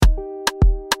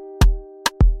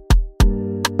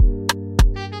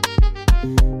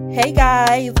Hey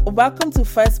guys, welcome to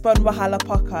Firstborn Wahala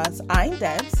Podcast. I'm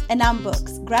Debs. And I'm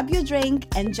Books. Grab your drink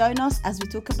and join us as we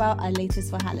talk about our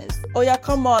latest Wahalas. Oh yeah,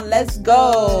 come on, let's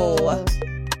go.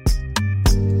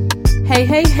 Hey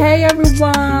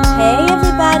everyone. Hey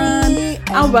everybody.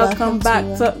 And welcome back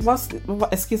to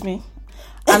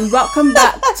And welcome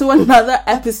back to another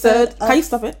episode. Can you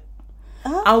stop it?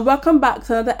 And welcome back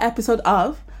to another episode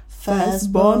of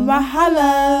Firstborn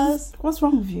Wahalas. What's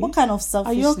wrong with you? What kind of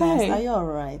selfishness? Are you okay? Are you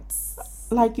alright?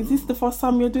 Like, is this the first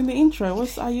time you're doing the intro?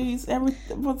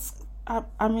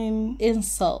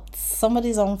 Insults.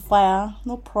 Somebody's on fire.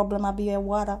 No problem, I'll be your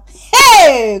water.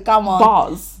 Hey, come on.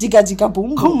 Bars. Jigga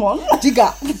boom. Come on.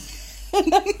 Jigga. Hey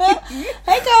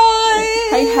guys.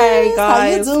 Hey guys. How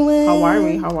you doing?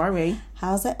 How are we?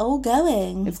 How's it all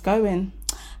going? It's going.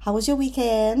 How was your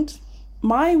weekend?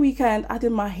 My weekend, I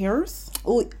did my hairs.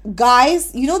 Oh,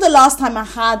 guys, you know the last time I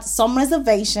had some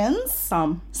reservations?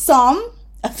 Some.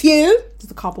 A few. Just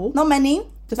a couple. Not many.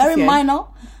 Just a very few. minor.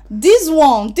 This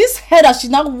hair that she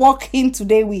now walk in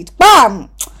today with, bam!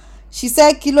 She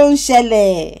said, Kilon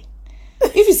Shele.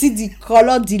 If you see the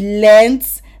color, the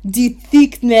length, the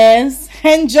thickness,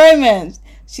 enjoyment.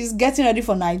 She's getting ready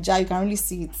for Nigeria. You can really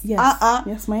see it. Yes.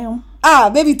 Yes, ma'am.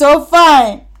 Baby, so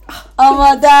fine. Oh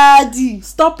my daddy.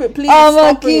 Stop it, please. Oh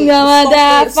my Stop king, it. oh my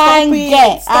dad. Fine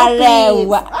get.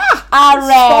 Arewa.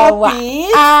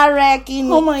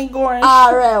 Oh my god.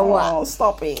 Arewa. Oh,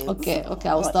 stop it. Okay,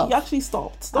 I will stop. You actually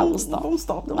stopped. I will stop. Don't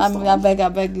stop. I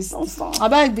beg you. Don't stop. I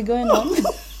beg be going on.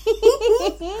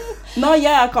 No,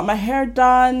 yeah, I got my hair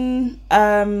done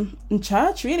in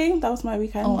church, really. That was my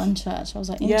weekend. Oh, in church. I was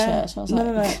like, church. I was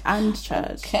no, and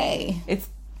church. Okay. It's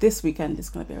this weekend is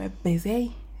going to be very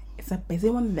busy. It's a busy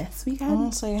one this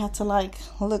weekend. So you had to look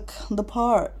the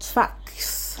part.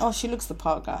 Facts. Oh, she looks the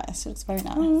part, guys. She looks very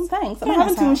nice. Thanks. Very I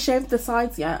haven't nice even shaved the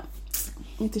sides yet.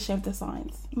 Need to shave the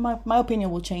sides. My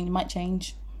opinion will change. It might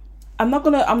change. I'm not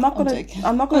gonna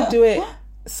do it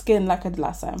skin like I did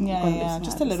last time. Yeah,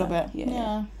 just a little bit.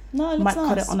 Yeah. No, it looks might nice.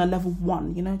 cut it on a level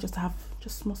 1, just to have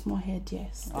just small hair.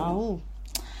 Yes. Oh.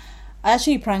 I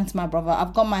actually pranked my brother.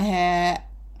 I've got my hair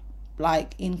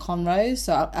in cornrows,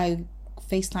 so I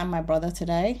FaceTime my brother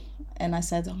today and I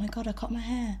said, oh my god, I cut my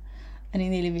hair, and he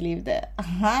nearly believed it. It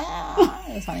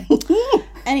was funny.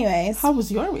 Anyways, how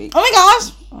was your week? Oh my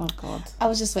gosh. Oh god, I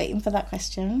was just waiting for that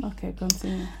question. Okay,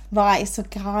 continue. Right, so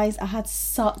guys, I had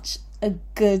such a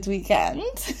good weekend.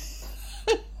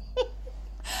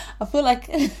 I feel like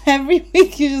every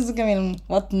week you just give me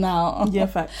what now? Yeah,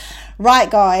 fact. Right,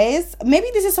 guys, maybe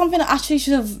this is something I actually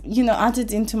should have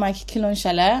added into my Kilon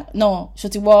Shele. No,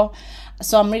 Shotibo.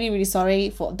 So I'm really, really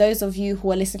sorry for those of you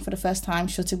who are listening for the first time.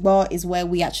 Shotibo is where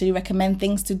we actually recommend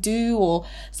things to do or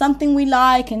something we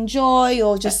like, enjoy,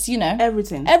 or just,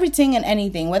 everything and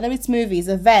anything, whether it's movies,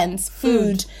 events,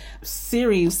 food,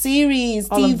 series,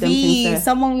 TV,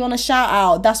 someone we want to shout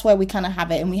out. That's where we kind of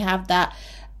have it. And we have that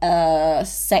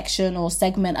section or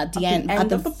segment at the end, at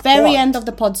the very end of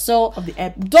the pod. So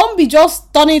don't be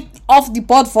just turning off the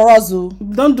pod for us.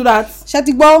 Don't do that.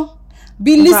 Shotibo.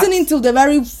 Be listening till the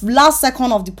very last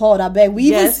second of the pod. I beg.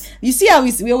 You see how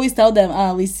we always tell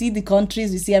them, we see the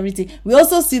countries, we see everything. We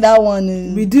also see that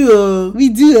one. We do. We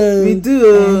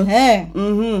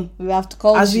have to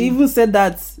call. As you even said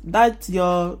that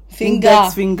your finger,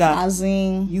 as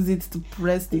in use it to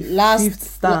press the fifth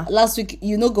star. Last week,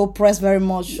 go press very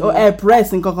much.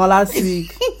 Press in Coco last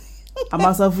week.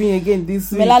 I'm suffering again this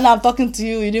week. Melana, I'm talking to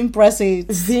you. You didn't press it.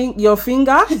 Your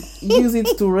finger, use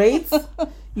it to rate.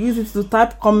 Use it to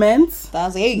type comments.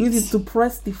 That's 8. Use it to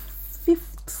press the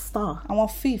 5th star. Our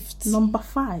 5th. Number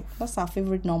 5. That's our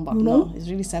favorite number. No, it's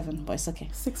really 7, but it's okay.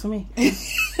 6 for me.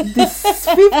 The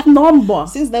 5th number.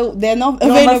 Since they're not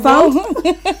available.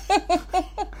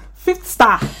 5th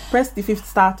star. Press the 5th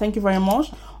star. Thank you very much.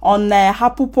 On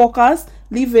Apple Podcast,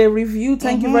 leave a review.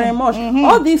 Thank you very much.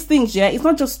 All these things, it's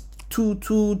not just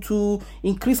to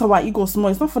increase our ego small.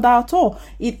 It's not for that at all.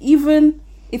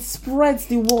 It spreads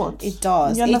the word. It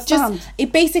does. You understand?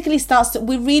 It basically starts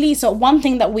so one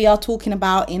thing that we are talking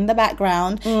about in the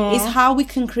background is how we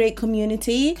can create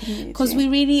community. Because we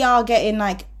really are getting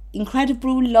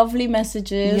incredible, lovely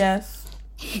messages. Yes.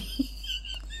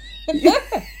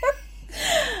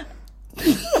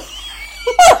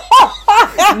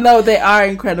 No, they are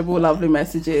incredible, lovely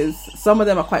messages. Some of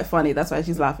them are quite funny. That's why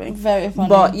she's laughing. Very funny.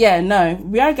 But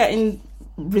we are getting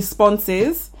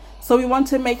responses. So we want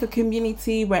to make a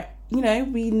community where,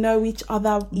 we know each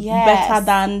other better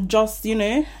than just,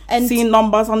 and seeing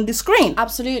numbers on the screen.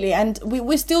 Absolutely. And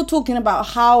we're still talking about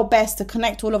how best to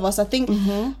connect all of us. I think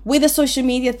with the social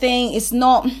media thing, it's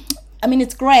not,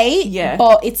 it's great,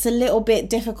 but it's a little bit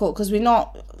difficult because we're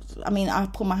not I mean, I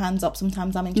put my hands up.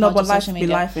 Sometimes I'm in No, charge but of life social be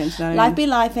media. lifing. You know what I Life mean?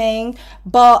 be lifing.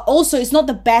 But also, it's not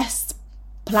the best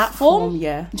platform.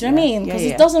 Yeah. Do you know what I mean? Because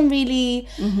it doesn't really...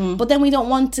 But then we don't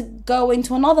want to go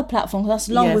into another platform because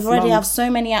that's long. Yeah, We've it's already long. have so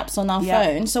many apps on our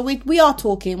phone. So we are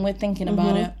talking. We're thinking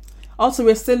about it. Also,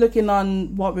 we're still looking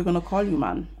on what we're going to call you,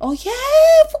 man. Oh, yeah.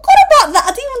 I forgot about that.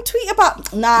 I didn't even tweet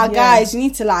about... Nah, guys, you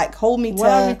need to, like, hold me to... What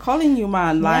are we calling you,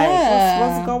 man? Like,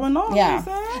 what's going on? Yeah.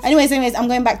 Anyways, I'm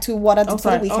going back to what I did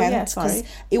for the weekend. Because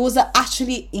it was an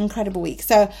actually incredible week.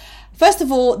 So, first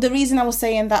of all, the reason I was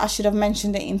saying that I should have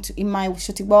mentioned it in my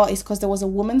Shutiwa is because there was a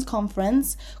women's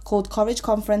conference called Courage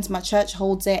Conference. My church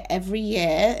holds it every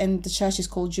year, and the church is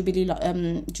called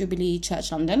Jubilee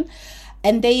Church London.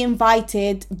 And they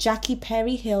invited Jackie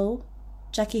Hill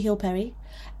Perry,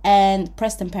 and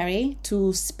Preston Perry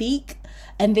to speak.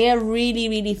 And they're really,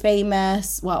 really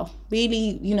famous. Well,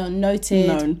 really,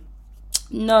 noted,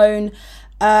 known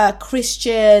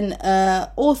Christian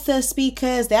author,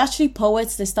 speakers. They're actually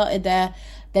poets. They started their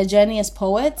journey as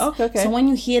poets. Okay. So when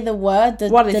you hear the word, the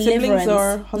deliverance...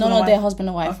 No, they're husband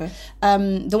and wife. Okay.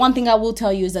 The one thing I will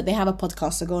tell you is that they have a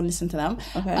podcast, so go and listen to them.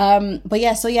 Okay. But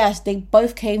they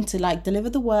both came to like deliver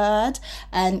the word,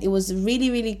 and it was really,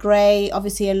 really great.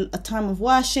 Obviously, a time of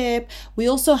worship. We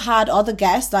also had other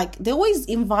guests. Like, they always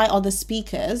invite other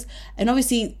speakers, and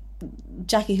obviously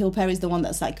Jackie Hill Perry is the one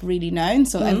that's like really known,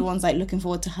 so everyone's like looking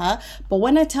forward to her. But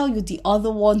when I tell you, the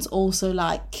other ones also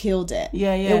like killed it.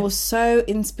 It was so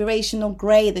inspirational,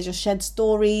 great. They just shared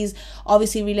stories,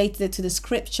 obviously related it to the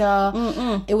scripture.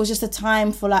 It was just a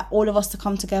time for like all of us to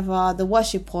come together. The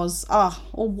worship was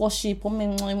all worship.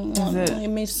 It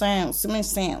made sense.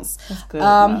 That's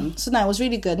good, so no, it was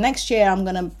really good. Next year I'm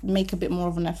gonna make a bit more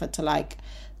of an effort to like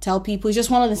tell people. It's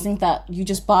just one of those things that you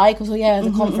just buy because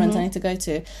the conference I need to go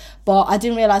to. But I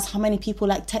didn't realize how many people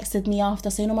like texted me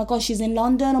after saying, oh my god, she's in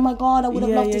London, oh my god, I would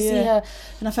have loved to see her.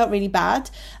 And I felt really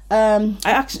bad. I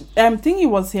actually Thingy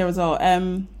was here as well,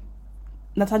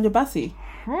 Nathaniel Bassey.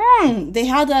 They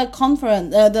had a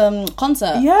conference, the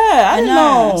concert. Yeah, I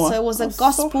know. So it was a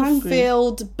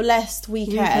gospel-filled, blessed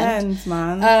weekend,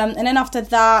 man. And then after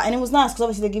that, and it was nice because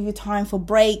obviously they give you time for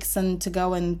breaks and to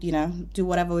go and do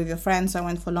whatever with your friends. So I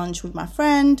went for lunch with my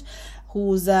friend,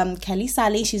 who's Kelly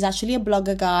Sally. She's actually a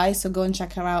blogger, guy, so go and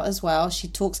check her out as well.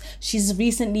 She's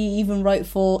recently even wrote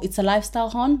for It's a Lifestyle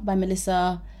Hon by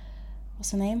Melissa.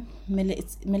 What's her name?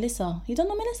 It's Melissa. You don't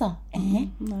know Melissa?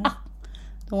 No.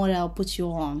 Don't worry, I'll put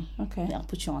you on. Okay. Yeah, I'll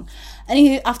put you on.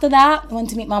 Anyway, after that, I went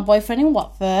to meet my boyfriend in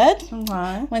Watford.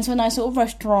 Okay. Went to a nice little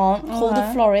restaurant called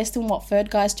The Florist in Watford.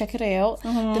 Guys, check it out.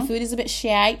 The food is a bit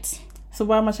shite. So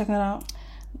why am I checking it out?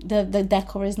 The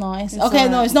decor is nice.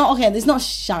 No, it's not okay. It's not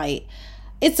shite.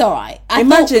 It's alright.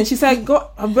 Imagine, she said,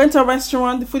 I went to a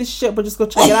restaurant, the food is shit, but just go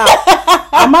check it out.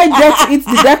 Am I there to eat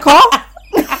the decor?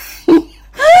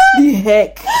 The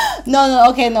heck? No,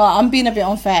 I'm being a bit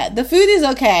unfair. The food is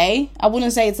okay. I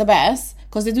wouldn't say it's the best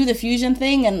because they do the fusion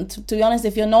thing, and to be honest,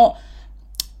 if you're not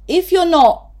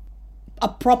a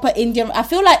proper Indian, I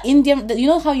feel like Indian, you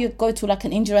know how you go to like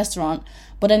an Indian restaurant,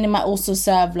 but then they might also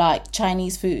serve like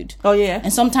Chinese food. Oh yeah.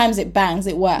 And sometimes it bangs,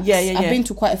 it works. Yeah. I've been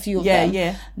to quite a few of them.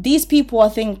 Yeah. These people, I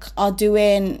think, are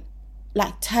doing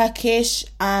like Turkish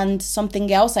and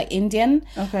something else, like Indian.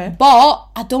 Okay. But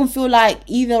I don't feel like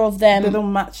either of them... They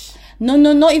don't match. No,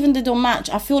 not even they don't match.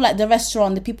 I feel like the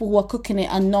restaurant, the people who are cooking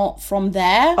it are not from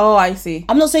there. Oh, I see.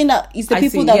 I'm not saying that it's the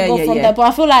people that go from there, but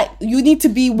I feel like you need to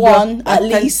be one at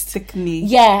least.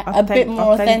 Yeah, a bit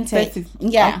more authentic.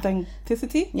 Yeah.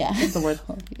 Authenticity? Yeah. What's the word?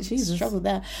 Jesus. Struggle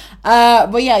there.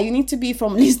 But yeah, you need to be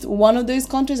from at least one of those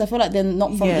countries. I feel like they're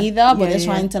not from either, but they're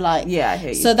trying to like... Yeah, I hear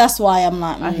you. So that's why I'm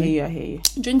like... I hear you.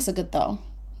 Drinks are good though.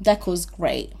 Decor's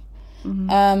great.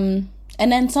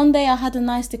 And then Sunday, I had a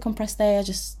nice decompressed day. I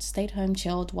just stayed home,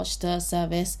 chilled, watched the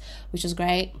service, which was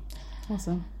great.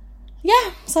 Awesome.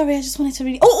 Yeah, sorry, I just wanted to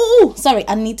really... Oh, sorry,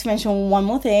 I need to mention one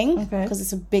more thing. Okay. Because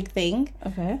it's a big thing.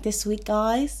 Okay. This week,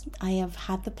 guys, I have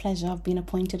had the pleasure of being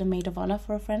appointed a maid of honor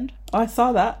for a friend. Oh, I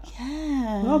saw that.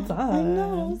 Yeah. Well done. I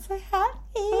know, I'm so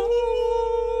happy.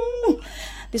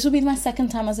 This will be my second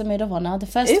time as a maid of honor. The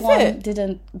first one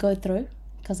didn't go through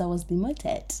because I was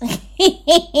demoted.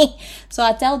 So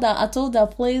I told her,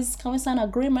 please, can we sign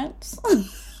agreements?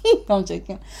 I'm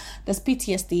joking. There's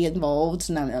PTSD involved.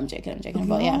 No, I'm joking.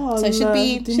 But yeah, so it should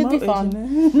be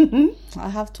fun. I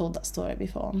have told that story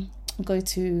before. Go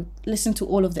to listen to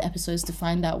all of the episodes to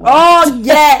find out.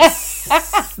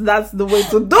 Yes, that's the way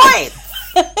to do it.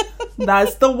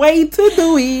 That's the way to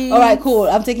do it. All right, cool.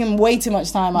 I'm taking way too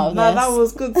much time out of this. That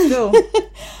was good still.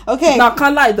 Okay. Now, I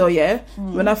can't lie though, yeah.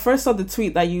 When I first saw the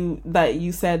tweet that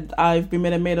you said I've been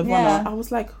made a maid of honor, I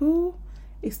was like, who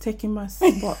is taking my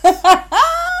spot.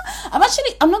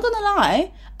 I'm not gonna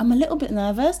lie, I'm a little bit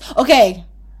nervous. Okay,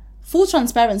 full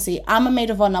transparency, I'm a maid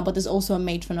of honor, but there's also a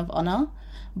matron of honor.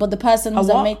 But the person who's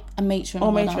a matron of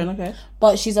honor. Matron, okay.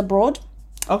 But she's abroad.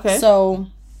 Okay. So,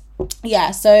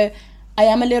 yeah, so I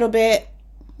am a little bit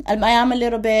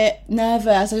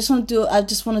nervous. I just want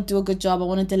to do a good job. I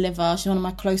want to deliver. She's one of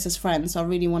my closest friends, so I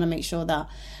really want to make sure that,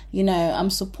 you know, I'm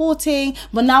supporting.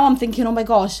 But now I'm thinking, oh my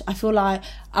gosh, I feel like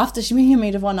after she made me a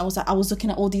maid of honor, I was looking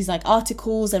at all these like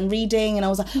articles and reading, and I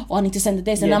was like, oh, I need to send her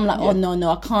this, and I'm like, oh no,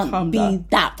 I can't be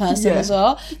that person as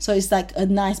well. So it's like a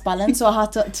nice balance. So I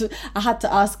had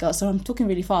to ask her. So I'm talking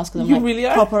really fast because I'm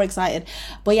like proper excited.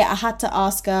 But yeah, I had to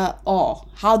ask her, oh,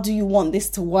 how do you want this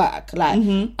to work? Like,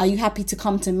 are you happy to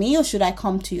come to me or should I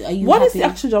come to you? Are you What happy? is the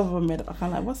actual job of a maid? I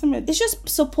can't like. What's a maid? It's just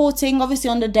supporting. Obviously,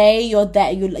 on the day you're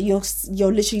there,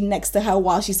 you're literally next to her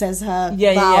while she says her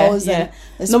vows. Yeah.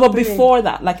 No, but before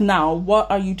that, like now, what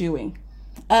are you doing?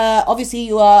 Obviously,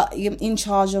 you're in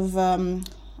charge of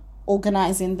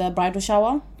organizing the bridal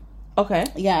shower. Okay.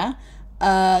 Yeah.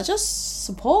 Just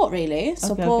support, really.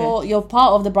 Okay. You're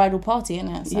part of the bridal party,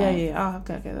 innit? So, yeah.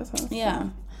 Okay. That's nice. Yeah.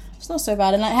 It's not so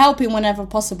bad, and like helping whenever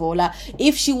possible. Like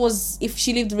if she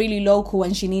lived really local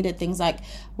and she needed things, like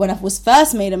when I was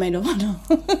first made a maid of honor,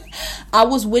 I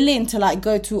was willing to like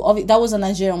go to. That was a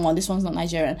Nigerian one. This one's not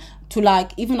Nigerian. To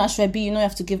like even Ashwebi, you know, you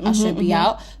have to give Ashwebi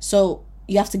out, so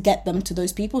you have to get them to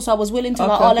those people. So I was willing to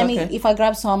if I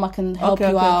grab some, I can help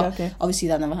you out. Okay. Obviously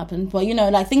that never happened, but you know,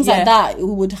 like things like that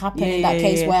would happen in that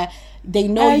case where they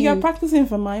know you're practicing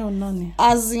for my own nanny.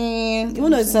 As in, even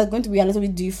though it's going to be a little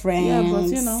bit different. Yeah, but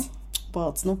you know.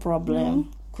 But no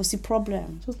problem. Cause the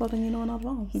problem. Just letting you know in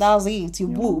advance. That's it. You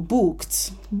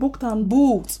booked. Booked and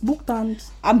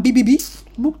I'm BBB.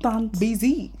 Booked and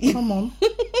busy. Come on.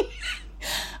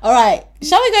 All right.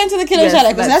 Shall we go into the killer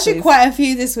challenge? Because there's actually please. quite a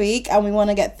few this week, and we want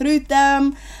to get through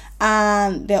them.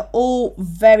 And they're all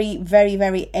very, very,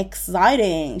 very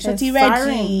exciting. Shoti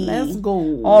ready? Let's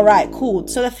go. All right, cool.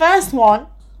 So the first one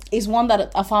is one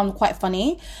that I found quite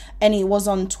funny, and it was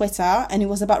on Twitter, and it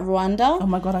was about Rwanda. Oh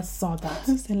my god, I saw that.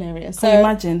 It's hilarious. Can you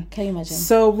imagine?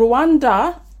 So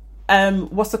Rwanda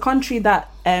was the country that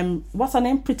what's her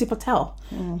name? Priti Patel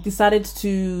decided to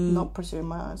not pursue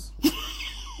my eyes.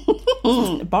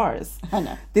 Bars. I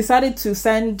know. Decided to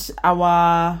send who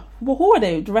are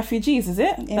they? The refugees, is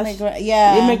it?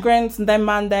 Immigrants and then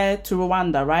man there to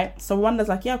Rwanda, right? So Rwanda's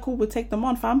like, yeah, cool, we'll take them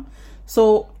on, fam.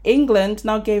 So England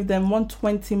now gave them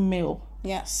 120 mil.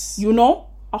 Yes. You know,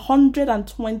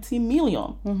 120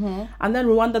 million. And then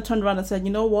Rwanda turned around and said,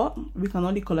 you know what? We can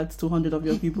only collect 200 of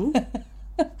your people.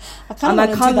 I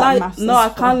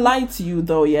can't lie to you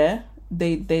though, yeah.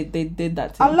 They did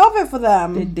that too. I love it for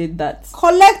them. They did that.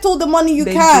 Collect all the money you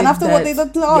can after what they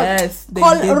did to us. Yes, they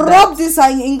did rob this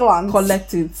in England.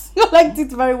 Collect it. Collect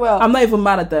it very well. I'm not even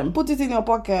mad at them. Put it in your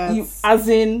pocket. As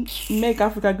in, make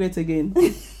Africa great again.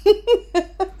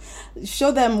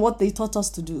 Show them what they taught us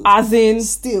to do. As in,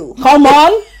 still. Come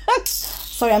on.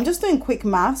 Sorry, I'm just doing quick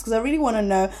maths because I really want to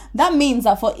know. That means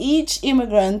that for each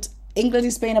immigrant, England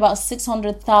is paying about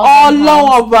 600,000. Oh,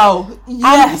 no, bro.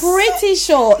 Yes. I'm pretty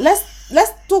sure.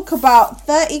 Let's talk about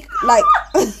 30, like...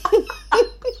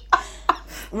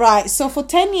 Right, so for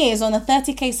 10 years on a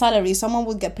 30k salary, someone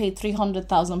would get paid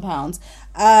 £300,000.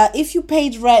 If you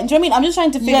paid rent, do you know what I mean? I'm just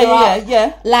trying to figure out.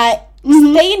 Yeah. Like,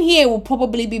 staying here will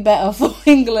probably be better for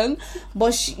England,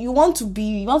 but you want to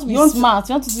be smart.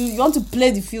 You want to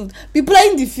play the field. Be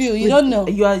playing the field. You don't know.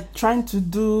 You are trying to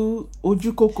do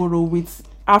ojukokoro with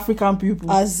African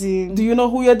people. As in, do you know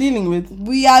who you're dealing with?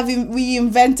 We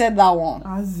invented that one.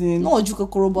 As in, no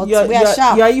ojukokoro, but we are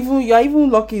sharp. You're even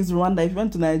lucky it's Rwanda. If you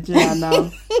went to Nigeria now,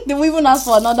 they will even ask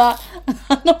for another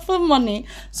money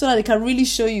so that they can really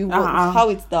show you how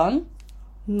it's done.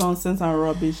 Nonsense and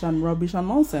rubbish and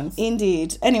nonsense.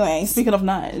 Indeed. Anyway, speaking of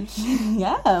Nige,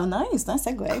 yeah, nice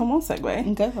segue. Come on,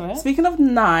 segue. Go for it. Speaking of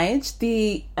Nige,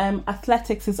 the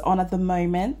athletics is on at the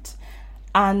moment,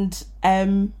 and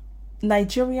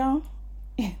Nigeria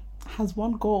has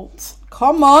won gold.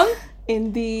 Come on,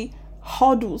 in the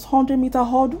hurdles, 100-meter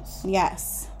hurdles.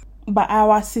 Yes, by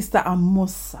our sister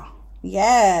Amusa.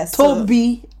 Yes,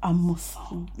 Toby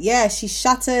Amusa. Yeah, she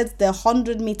shattered the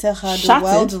 100-meter hurdle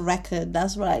world record.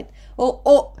 That's right.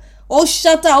 Oh,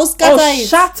 shattered.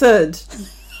 Shattered.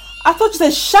 I thought you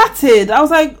said shattered. I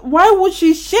was like, why would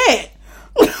she shit?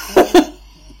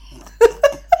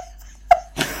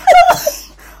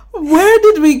 Where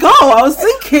did we go? I was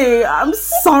thinking, I'm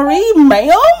sorry,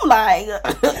 ma'am. Like,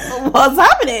 what's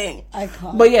happening? I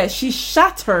can't. But yeah, she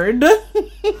shattered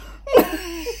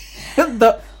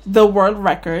the world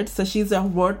record. So she's a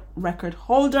world record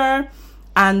holder.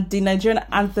 and the Nigerian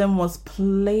anthem was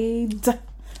played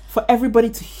for everybody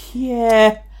to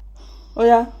hear. Oh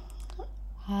yeah.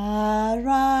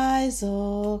 Arise,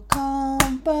 O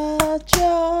compatriot.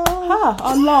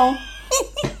 Allah.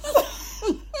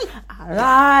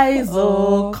 Arise,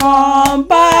 O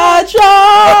compatriots.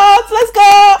 Let's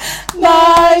go.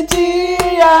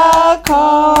 Nigeria,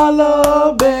 call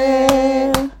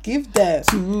obey. Give them.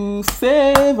 To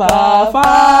save our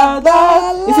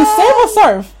father. Is it save or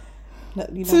serve?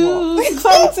 You know To what?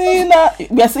 something.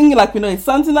 We are singing like we know it's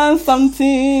something and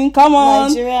something. Come on.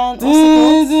 Nigerian.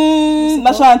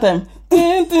 National anthem.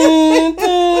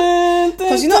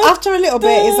 Because you know, after a little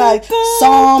bit, it's like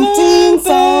something.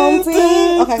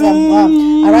 Okay.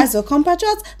 Arise, O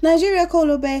compatriots, Nigeria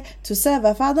call obey to serve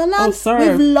our fatherland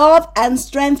with love and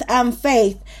strength and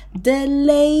faith. The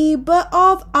labor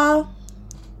of our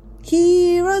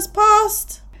heroes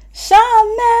past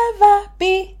shall never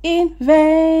be in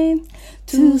vain.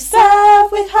 To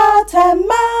serve with heart and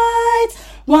might,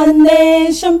 one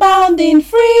nation bound in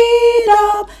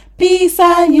freedom, peace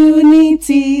and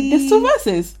unity. There's 2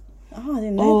 verses. Oh, I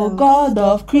didn't know that. God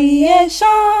of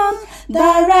creation,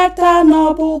 direct a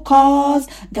noble cause,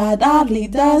 guide our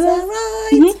leaders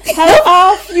right. Help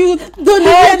our youth.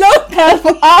 Help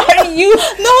our youth.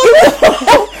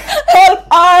 Help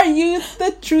our youth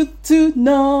the truth to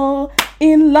know.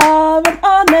 In love and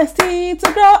honesty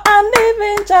to grow and live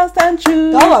in just and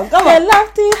true. Come on. The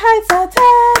lofty heights are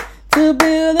attained to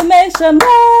build a nation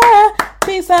where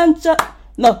peace and to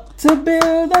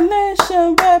build a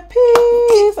nation where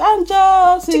peace and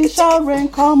justice shall reign.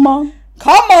 Come on,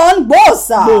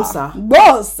 Bosa.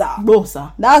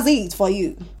 That's it for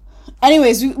you.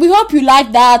 Anyways, we hope you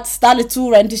like that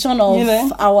little rendition of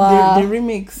our the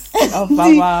remix of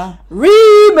our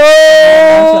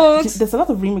remix. There's a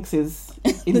lot of remixes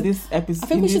in this episode. I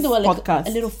think we should do a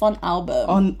podcast. little fun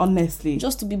album. Honestly,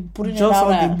 just to be putting just it out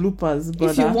on there. the bloopers,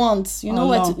 brother. If you want, you know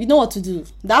what to do.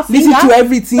 That listen to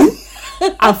everything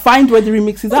and find where the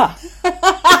remixes are.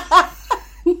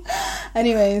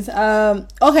 Anyways,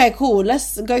 okay, cool.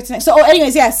 Let's go to next. So,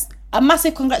 anyways, yes, a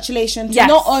massive congratulations to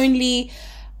not only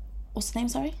what's the name?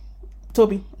 Sorry,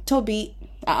 Toby.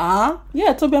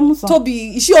 Yeah, Toby Amusa.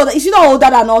 Toby, is she not older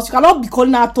than us? You cannot be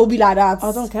calling her Toby like that.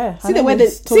 I don't care. See the way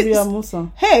Toby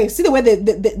Amusa. Hey, see the way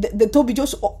the Toby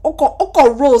just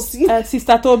rose.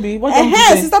 Sister Toby. What do you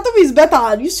say? Sister Toby is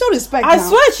better. You show respect. I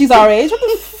swear she's our age. What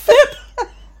the flip?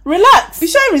 Relax. Be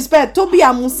showing respect. Toby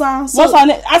Amusa. What's her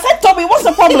name? I said Toby. What's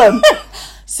the problem?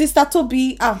 Sister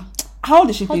Toby. How old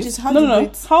is she, please? No.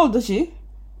 How old is she?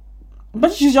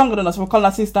 But she's younger than us. We'll call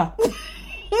her sister.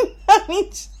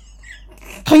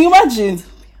 Can you imagine?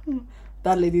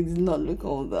 That lady did not look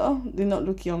older. Did not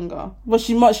look younger. But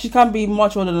she can't be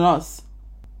much older than us.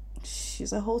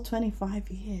 She's a whole 25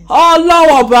 years. Oh,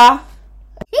 no, Oba.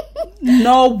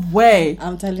 No way.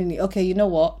 I'm telling you. Okay, you know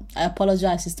what? I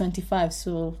apologize. She's 25,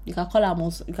 so you can call her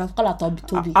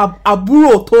Toby.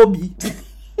 Aburo Toby.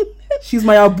 She's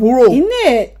my aburo. Isn't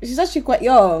it? She's actually quite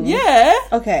young. Yeah.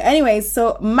 Okay. Anyways,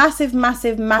 so massive.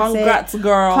 Congrats,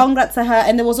 girl. Congrats to her.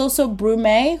 And there was also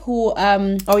Brume who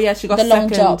oh yeah, she got the long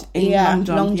second jump. in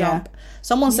long jump.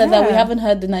 Someone said that we haven't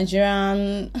heard the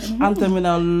Nigerian anthem in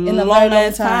a very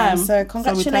long time. So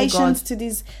congratulations to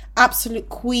these absolute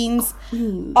queens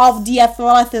of the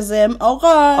athleticism.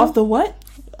 Okay. Of the what?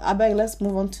 I beg. Let's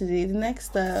move on to the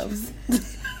next.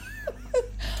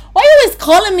 Why are you always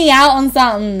calling me out on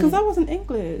something? Because that wasn't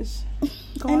English.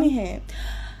 Anyhow.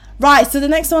 Right, so the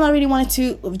next one I really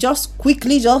wanted to just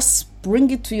quickly bring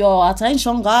it to your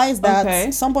attention, guys,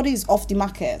 that somebody is off the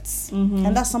market. Mm-hmm.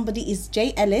 And that somebody is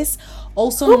Jay Ellis. Who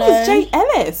is Jay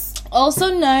Ellis?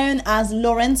 Also known as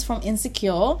Lawrence from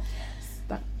Insecure.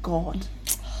 That God.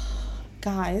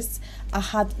 Guys, I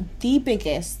had the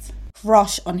biggest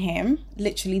crush on him.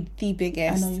 Literally the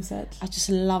biggest. I know you said. I just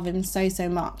love him so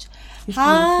much.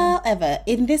 However,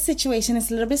 in this situation,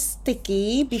 it's a little bit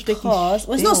sticky because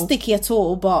it's not sticky at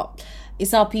all, but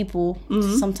it's our people.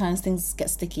 Mm-hmm. Sometimes things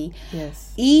get sticky.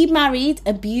 Yes. He married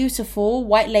a beautiful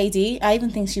white lady. I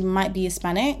even think she might be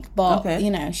Hispanic, but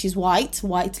you know, she's white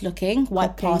looking,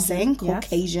 white passing,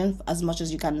 Caucasian, as much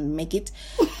as you can make it.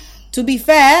 To be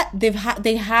fair,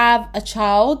 they have a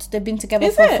child. They've been together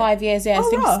for 5 years. Yeah, I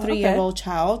think it's a 3-year-old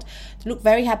child. They look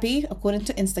very happy according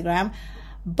to Instagram,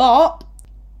 but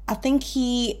I think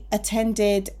he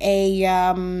attended a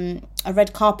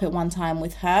red carpet one time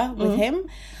with him,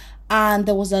 and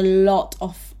there was a lot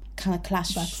of kind of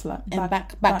backlash.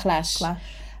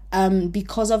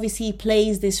 Because obviously he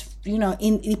plays this,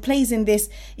 he plays in this.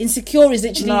 Insecure is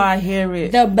literally, no, I hear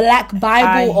it, the Black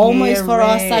Bible almost for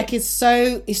us. Like it's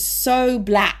so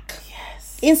black.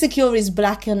 Yes. Insecure is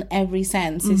black in every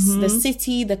sense. It's the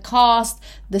city, the cast,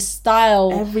 the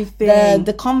style, everything,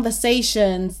 the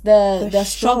conversations, the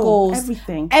struggles,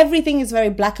 everything is very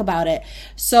black about it.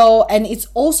 So, and it's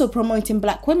also promoting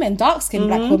black women, dark-skinned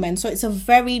black women. So it's a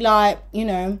very like, you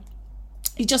know,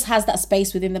 it just has that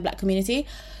space within the black community.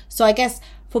 So I guess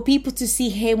for people to see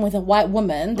him with a white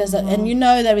woman, there's and you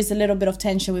know there is a little bit of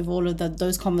tension with all of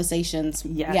those conversations.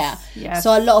 Yes.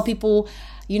 So a lot of people,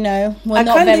 you know, were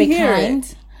not very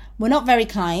kind. We're not very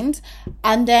kind.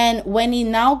 And then when he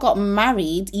now got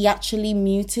married, he actually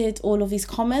muted all of his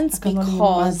comments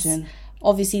because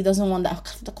obviously he doesn't want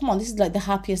that. Come on, this is like the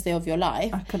happiest day of your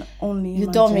life. I can only You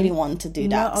don't really want to do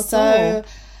that. So all.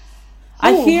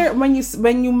 I hear when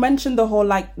you mention the whole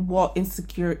like what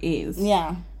Insecure is.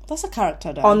 Yeah. That's a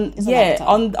character though.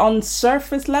 On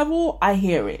surface level, I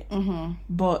hear it.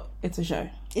 But it's a show.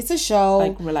 It's a show.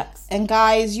 Like, relax. And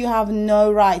guys, you have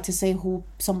no right to say who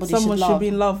someone should be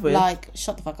in love with. Like,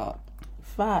 shut the fuck up.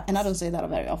 Facts. And I don't say that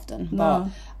very often.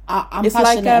 No. But I'm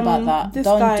passionate about that. This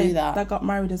don't guy do that. That got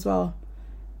married as well.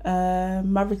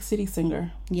 Maverick City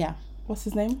singer. Yeah. What's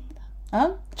his name?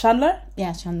 Chandler?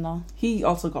 Yeah, Chandler. He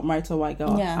also got married to a white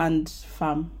girl. Yeah. And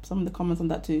fam. Some of the comments on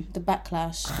that too. The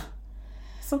backlash.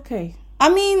 It's okay. I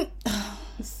mean...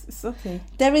 It's okay.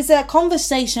 There is a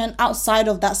conversation outside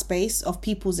of that space of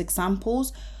people's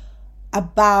examples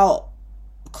about...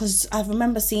 Because I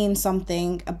remember seeing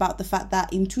something about the fact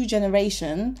that in 2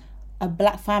 generations, a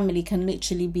black family can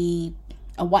literally be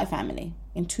a white family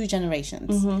in 2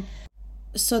 generations.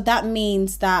 So that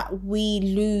means that we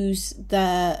lose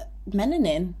the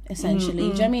melanin, essentially. Do you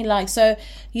know what I mean? Like, so,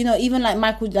 you know, even like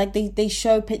Michael, like they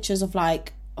show pictures of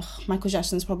like, Michael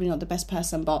Jackson's probably not the best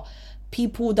person, but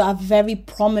people that are very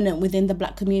prominent within the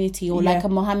black community, or like a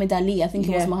Muhammad Ali. I think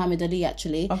it was Muhammad Ali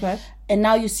actually. Okay. And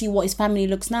now you see what his family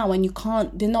looks now, and you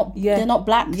can't. They're not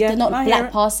black. They're not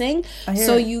black passing.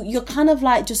 So you're kind of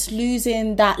like just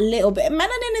losing that little bit.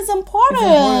 Melanin is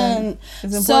important.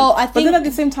 It's important. So I think, but then at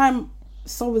the same time,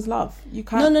 so is love. You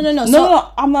can't. No.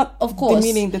 No. I'm not. Of course,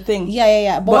 demeaning the thing.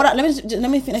 Yeah. But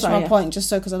let me finish my point, just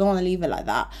so, because I don't want to leave it like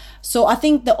that. So I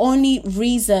think the only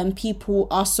reason people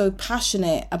are so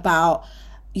passionate about,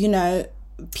 you know,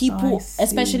 people,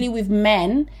 especially with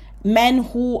men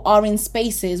who are in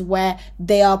spaces where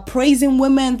they are praising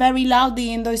women very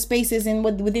loudly in those spaces and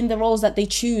within the roles that they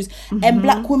choose, and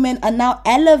black women are now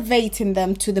elevating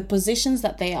them to the positions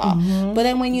that they are. But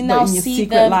then when you now see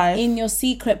them in your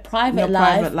secret private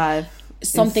life,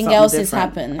 something else has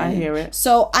happened. I hear it.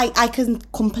 So I can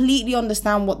completely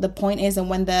understand what the point is,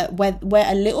 and when where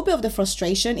a little bit of the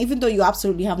frustration, even though you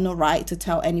absolutely have no right to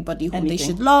tell anybody who they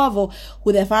should love or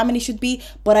who their family should be,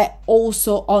 but I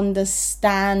also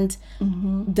understand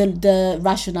the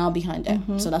rationale behind it.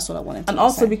 So that's what I wanted to say. And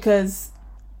also because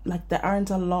like there aren't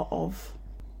a lot of,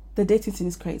 the dating scene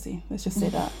is crazy, let's just say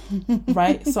that.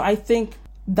 Right? So I think,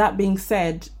 that being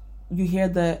said, you hear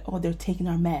they're taking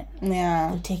our men.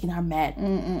 Yeah. They're taking our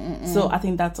men. So I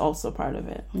think that's also part of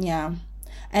it. Yeah.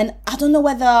 And I don't know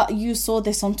whether you saw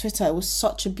this on Twitter. It was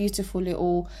such a beautiful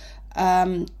little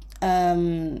kind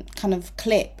of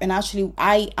clip. And actually,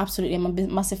 I absolutely am a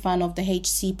massive fan of the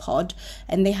HC pod.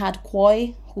 And they had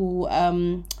Koi, who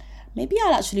maybe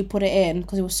I'll actually put it in,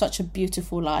 because it was such a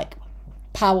beautiful, like,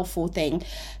 powerful thing.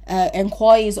 And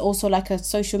Koi is also like a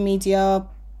social media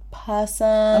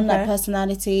person, like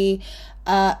personality,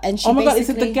 and she God, is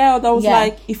it the girl that was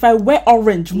like, if I wear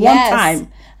orange one time,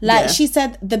 like she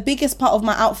said, the biggest part of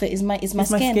my outfit is my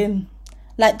skin.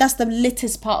 Like, that's the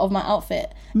littest part of my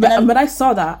outfit. But I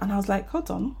saw that and I was like, hold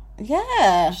on,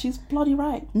 yeah, she's bloody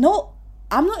right. No,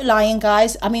 I'm not lying,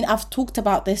 guys. I mean, I've talked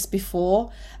about this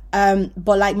before,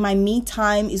 but like my me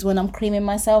time is when I'm creaming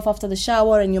myself after the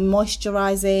shower, and you're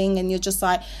moisturizing, and you're just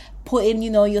like putting, you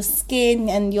know, your skin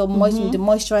and your the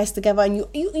moisturize together, and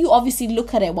you obviously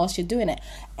look at it whilst you're doing it,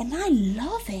 and I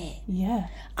love it. Yeah,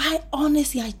 I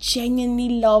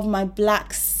genuinely love my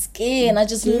black skin. I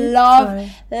just love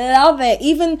it.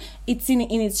 Even it's in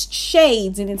its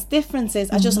shades, in its differences.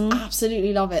 I just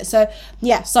absolutely love it. So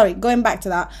yeah, sorry, going back to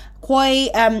that, Koi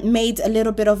made a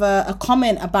little bit of a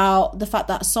comment about the fact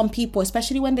that some people,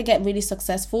 especially when they get really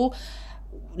successful,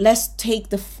 let's take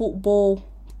the football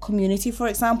community for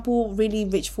example, really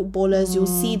rich footballers, you'll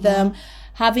see them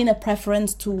having a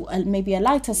preference to maybe a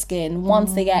lighter skin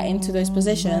once they get into those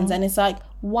positions, and it's like,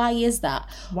 why is that?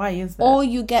 Or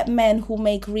you get men who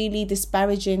make really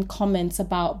disparaging comments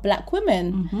about black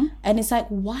women, and it's like,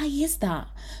 why is that?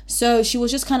 So she was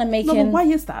just kind of making... No, but why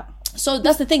is that? So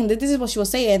that's the thing. This is what she was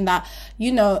saying, that,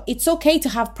 you know, it's okay to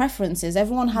have preferences.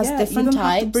 Everyone has different you don't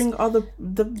types. have to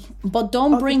bring but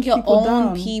don't bring your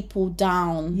own people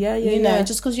down. You know,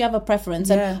 just because you have a preference.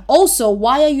 And also,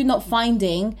 why are you not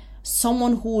finding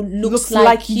someone who looks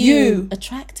like you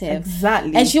attractive?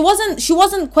 Exactly. And she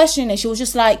wasn't questioning it. She was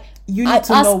just like, you need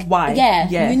to know why.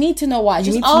 You need to know why.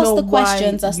 Just ask the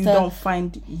questions as to, you don't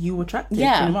find you attractive.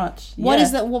 Pretty much. What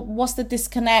is that? What's the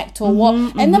disconnect, or what?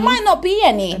 And there might not be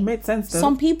any. It makes sense though.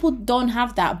 Some people don't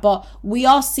have that, but we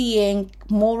are seeing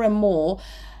more and more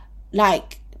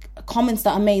like comments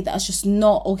that are made that are just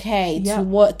not okay to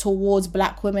work towards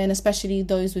black women, especially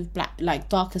those with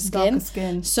darker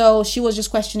skin. So she was just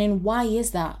questioning, why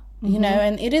is that? You know,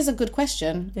 and it is a good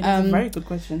question. It is a very good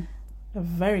question. A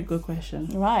very good question.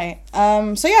 Right.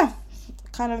 So yeah,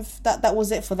 kind of that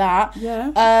was it for that.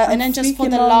 Yeah. And then just for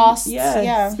the last,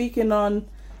 speaking on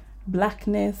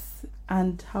blackness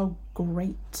and how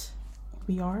great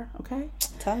we are. Okay.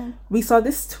 Tell them. We saw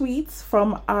this tweet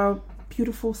from our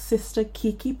beautiful sister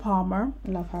Keke Palmer.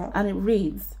 Love her. And it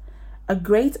reads, "A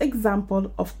great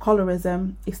example of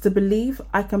colorism is to believe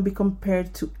I can be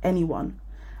compared to anyone.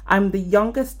 I'm the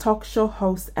youngest talk show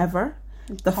host ever,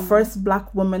 the first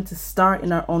black woman to star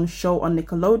in her own show on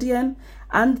Nickelodeon,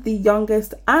 and the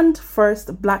youngest and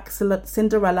first black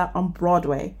Cinderella on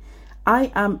Broadway.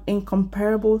 I am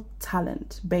incomparable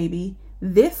talent, baby.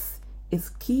 This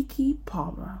is Keke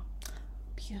Palmer."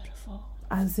 Beautiful.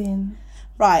 As in...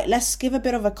 Right, let's give a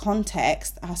bit of a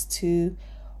context as to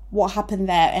what happened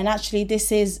there. And actually,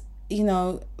 this is, you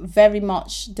know, very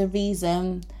much the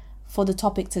reason for the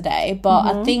topic today. But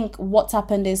I think what's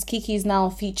happened is Keke is now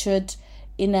featured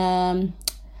in a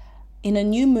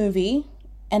new movie,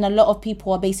 and a lot of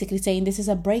people are basically saying this is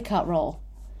a breakout role.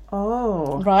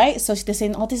 Oh. Right? So they're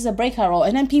saying, this is a breakout role.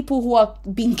 And then people who are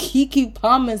being Keke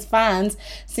Palmer's fans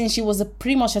since she was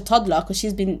pretty much a toddler, because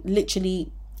she's been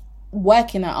literally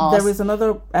working at us. There is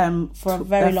another for a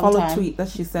very long time tweet that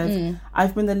she says,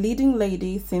 "I've been the leading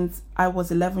lady since I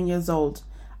was 11 years old.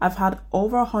 I've had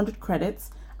over 100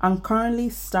 credits. I'm currently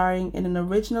starring in an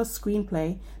original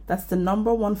screenplay that's the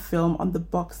 #1 film on the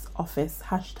box office.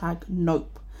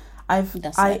 #Nope. I've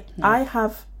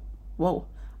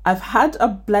had a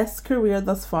blessed career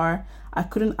thus far. I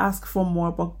couldn't ask for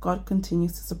more, but God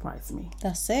continues to surprise me."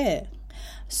 That's it.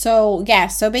 So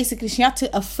basically she had to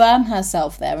affirm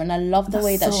herself there, and I love the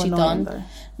way that she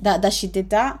she did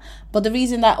that. But the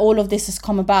reason that all of this has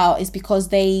come about is because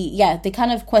they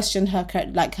kind of questioned her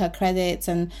credits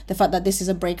and the fact that this is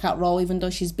a breakout role, even though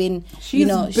she's been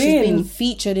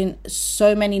featured in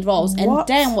so many roles. What? And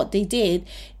then what they did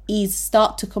is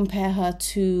start to compare her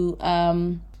to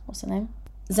what's her name?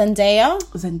 Zendaya,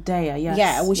 yes.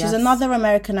 Yeah, which is another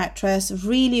American actress.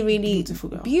 Really, really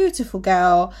beautiful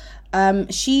girl.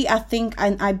 She, I think,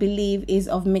 and I believe, is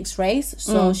of mixed race.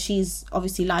 So she's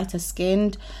obviously lighter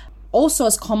skinned. Also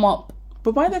has come up.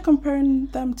 But why are they comparing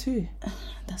them too?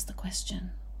 That's the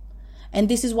question. And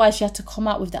this is why she had to come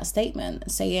out with that statement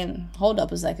saying, hold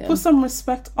up a second. Put some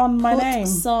respect on my name.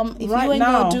 If you ain't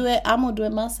going to do it, I'm going to do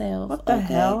it myself. What the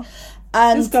hell?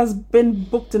 And this girl's been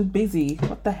booked and busy.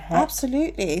 What the heck?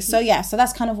 Absolutely. So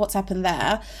that's kind of what's happened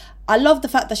there. I love the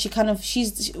fact that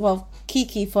she's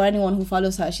Keke, for anyone who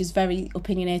follows her, she's very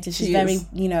opinionated. She's very,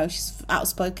 she's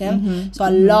outspoken. So I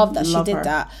love that she did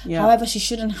that. Yeah. However, she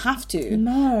shouldn't have to.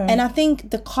 No. And I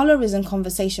think the colorism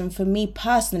conversation, for me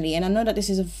personally, and I know that this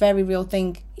is a very real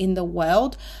thing in the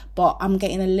world, but I'm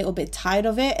getting a little bit tired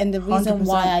of it. And the reason 100%.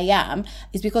 why I am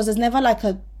is because there's never like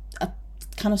a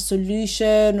kind of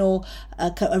solution or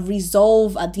a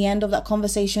resolve at the end of that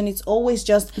conversation. It's always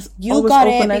just you got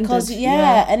it because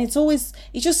and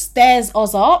it just stirs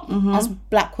us up as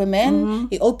black women.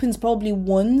 It opens probably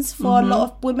wounds for a lot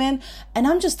of women, and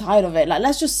I'm just tired of it. Like,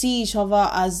 let's just see each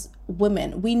other as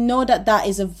women. We know that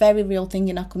is a very real thing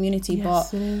in our community,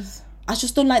 but it is. I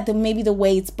just don't like the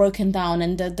way it's broken down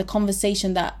and the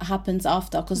conversation that happens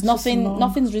after, because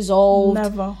nothing's resolved.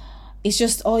 Never. It's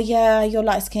just, you're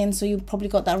light skinned, so you probably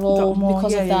got that role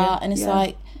because of that. And it's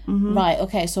like, right,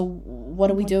 okay, so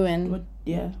what are we doing?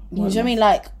 You know what I mean?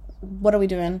 Like, what are we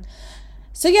doing?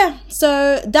 So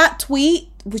that tweet,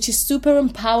 which is super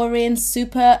empowering,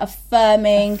 super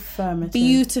affirming,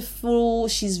 beautiful.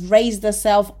 She's raised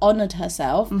herself, honoured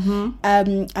herself,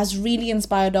 has really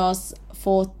inspired us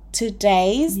for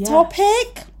today's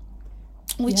topic,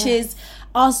 which is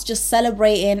us just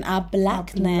celebrating our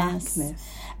blackness.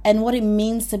 And what it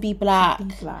means to be black.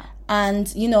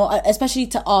 And, you know, especially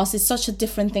to us, it's such a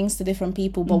different things to different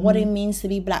people. But what it means to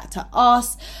be black to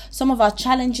us, some of our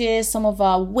challenges, some of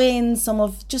our wins, some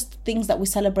of just things that we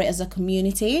celebrate as a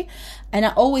community. And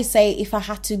I always say, if I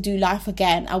had to do life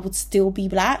again, I would still be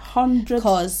black.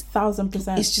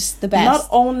 100,000%. It's just the best. Not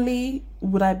only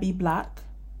would I be black,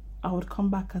 I would come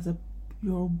back as a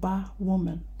Yoruba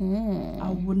woman. I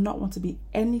would not want to be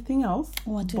anything else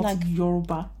but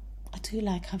Yoruba. I do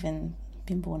like having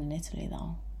been born in Italy,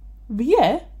 though. But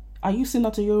yeah, are you still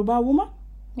not a Yoruba woman?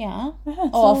 Yeah. I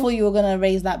thought you were going to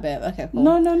raise that bit. Okay, cool.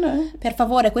 No. Per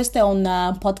favore, questo è un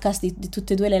podcast di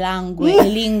tutte e due le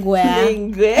lingue.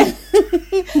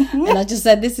 And I just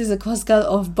said this is a Costco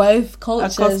of both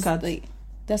cultures. A Costco.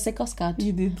 Did I say Costco?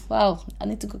 You did. Wow, I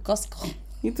need to go Costco.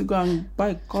 You need to go and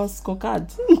buy Costco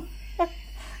card.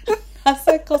 I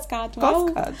said Costco. Wow.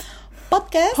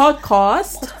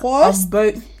 Podcast of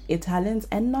both Italians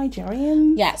and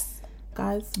Nigerians. Yes.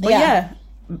 Guys. But yeah,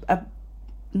 a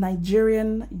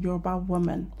Nigerian Yoruba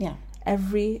woman. Yeah.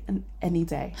 Every and any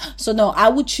day. So no, I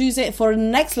would choose it for the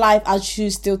next life. I'll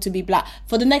choose still to be black.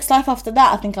 For the next life after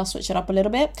that, I think I'll switch it up a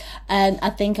little bit, and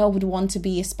I think I would want to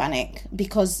be Hispanic,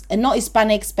 because, and not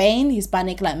Hispanic Spain,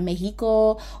 Hispanic like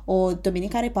Mexico or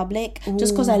Dominican Republic. Ooh.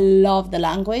 Just because I love the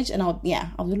language, and I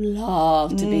would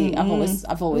love to be. I've always.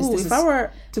 Ooh, if I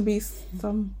were to be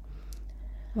some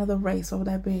another race, what would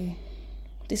I be?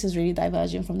 This is really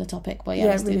diverging from the topic, but yeah,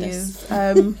 let's it really do this.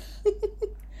 Is.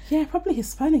 Yeah, probably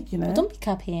Hispanic, you know. But don't be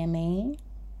copying me.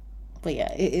 But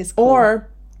yeah, it is cool. Or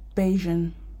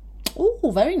Bayesian.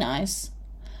 Oh, very nice.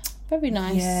 Very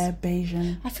nice. Yeah,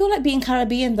 Bayesian. I feel like being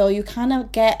Caribbean, though, you kind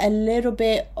of get a little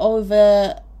bit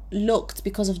overlooked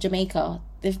because of Jamaica.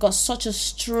 They've got such a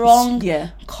strong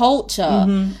culture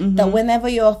that whenever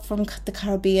you're from the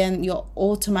Caribbean, you're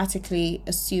automatically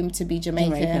assumed to be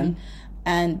Jamaican.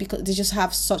 And because they just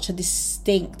have such a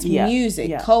distinct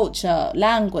music, culture,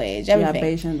 language, everything. Yeah,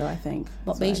 Bayesian though, I think.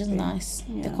 But Bayesian's nice.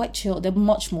 Yeah. They're quite chilled. They're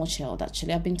much more chilled,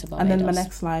 actually. I've been to Barbados. And then my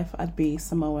next life, I'd be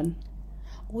Samoan.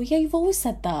 Oh, yeah, you've always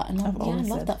said that. And I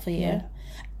love that for you. Yeah.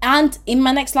 And in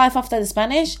my next life after the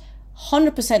Spanish,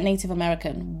 100% Native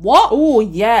American. What? Oh,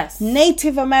 yes.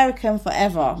 Native American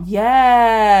forever.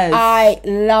 Yes. I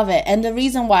love it. And the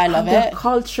reason why I love it. The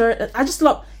culture. I just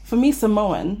love... For me,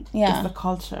 Samoan is the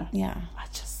culture. Yeah.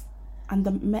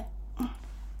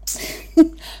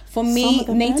 For me,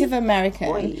 Native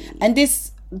American. And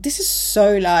this is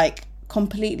so like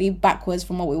completely backwards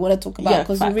from what we want to talk about,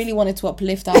 because we really wanted to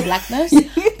uplift our blackness.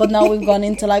 But now we've gone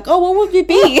into like, oh, what would we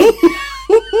be?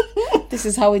 This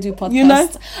is how we do podcasts. You know?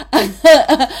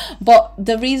 But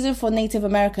the reason for Native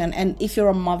American, and if you're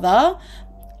a mother,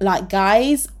 like,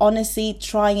 guys, honestly,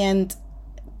 try and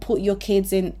put your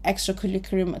kids in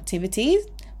extracurricular activities.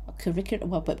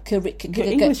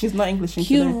 English is not English.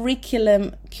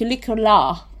 Curricular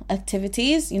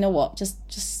activities. You know what? Just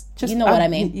you know what I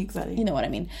mean. Exactly. You know what I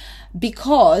mean.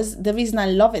 Because the reason I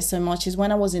love it so much is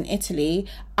when I was in Italy,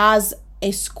 as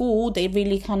a school, they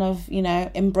really kind of, you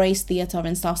know, embrace theatre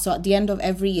and stuff. So at the end of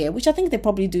every year, which I think they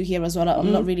probably do here as well.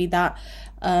 I'm not really that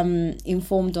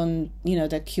informed on, you know,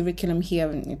 the curriculum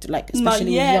here, and like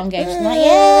especially with young age. Not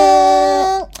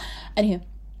yet. Anywho,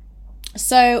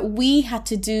 so we had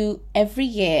to do every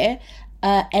year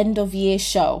end of year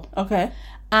show. Okay.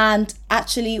 And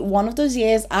actually, one of those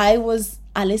years, I was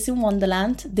Alice in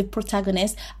Wonderland, the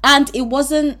protagonist, and it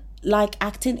wasn't like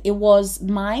acting; it was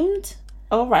mimed.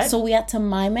 Oh, right. So we had to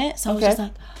mime it. So I was just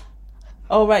like,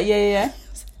 oh, right, yeah.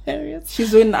 Hilarious.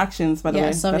 She's doing actions, by the way.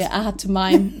 Yeah, sorry, I had to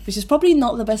mime, which is probably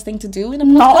not the best thing to do in a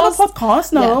podcast. Not on a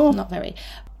podcast, no. Yeah, not very.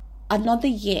 Another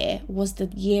year was the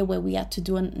year where we had to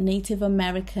do a Native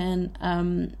American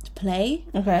play.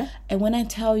 Okay. And when I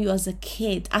tell you, as a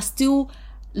kid, I still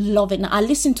love it. Now, I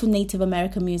listen to Native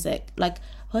American music, like,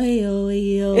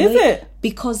 is it?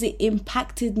 Because it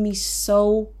impacted me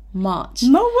so much.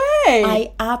 No way.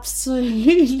 I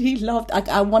absolutely loved it.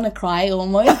 I want to cry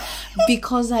almost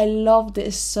because I loved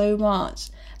it so much.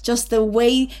 Just the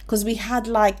way, because we had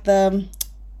like the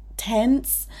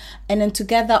tents, and then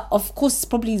together, of course,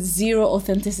 probably zero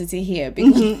authenticity here,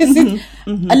 because this is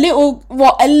a little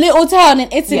town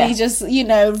in Italy, just, you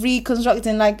know,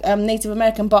 reconstructing like Native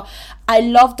American. But I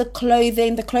love the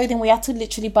clothing. We had to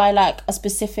literally buy like a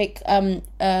specific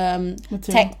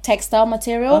textile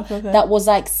material that was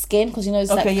like skin, because, you know,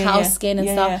 it's like cow skin and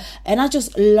stuff. And I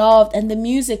just loved, and the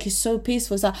music is so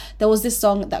peaceful. So there was this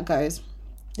song that goes,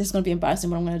 this is gonna be embarrassing,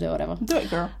 but I'm gonna do it, whatever. Do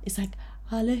it, girl. It's like,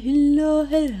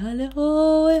 Hallelujah, hallelujah.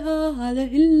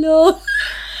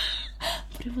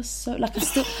 But it was so, like,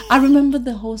 I remember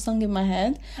the whole song in my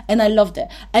head, and I loved it.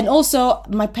 And also,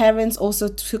 my parents also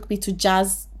took me to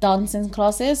jazz dancing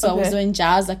classes. So I was Okay. doing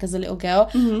jazz like as a little girl.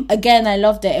 Again, I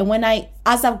loved it. And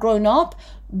as I've grown up,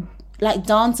 like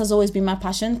dance has always been my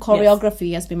passion.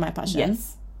 Choreography has been my passion.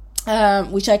 Yes.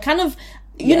 Which I kind of,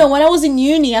 you know, when I was in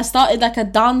uni, I started like a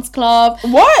dance club.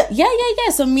 What? Yeah.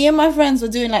 So me and my friends were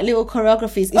doing like little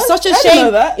choreographies. It's such a I didn't shame.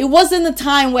 know that. It wasn't a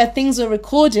time where things were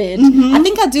recorded. I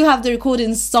think I do have the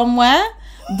recordings somewhere.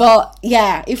 But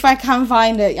yeah, if I can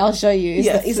find it, I'll show you.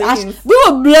 It's actually, we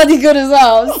were bloody good as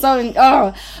well.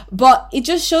 So, but it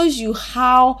just shows you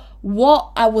how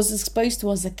what I was exposed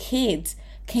to as a kid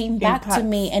came back to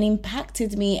me and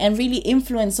impacted me and really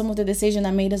influenced some of the decision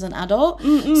I made as an adult.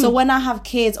 So when I have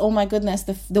kids, oh my goodness,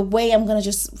 the way I'm gonna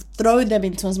just throw them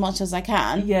into as much as I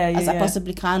can, as I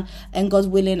possibly can, and God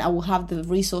willing, I will have the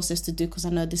resources to do, because I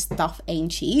know this stuff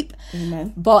ain't cheap.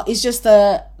 Amen. But it's just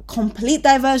a complete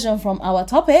diversion from our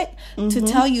topic to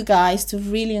tell you guys to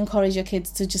really encourage your kids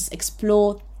to just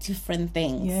explore different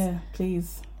things. Yeah,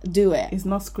 please do it. It's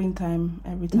not screen time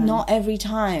every time. Not every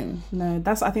time. No,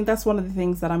 I think that's one of the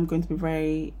things that I'm going to be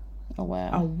very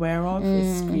aware of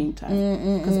is screen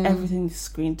time, because everything is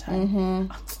screen time.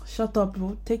 Shut up,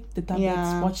 bro. Take the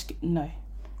tablets, watch. No,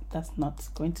 that's not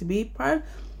going to be part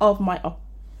of my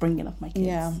upbringing of my kids.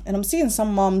 Yeah, and I'm seeing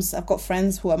some moms. I've got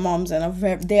friends who are moms, and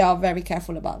they are very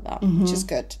careful about that, which is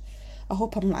good. I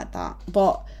hope I'm like that,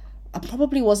 but I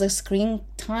probably was a screen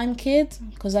time kid,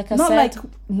 because like I said, not like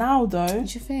now though. What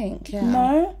do you think? Yeah.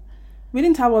 No, we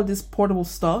didn't have all this portable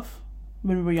stuff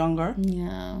when we were younger.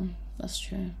 Yeah, that's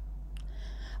true.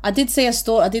 I did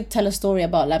tell a story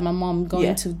about like my mom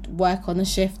going to work on a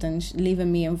shift and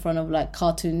leaving me in front of like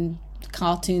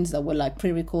cartoons that were like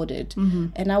pre-recorded,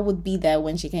 and I would be there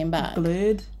when she came back,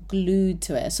 glued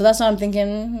to it. So that's why I'm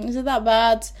thinking, is it that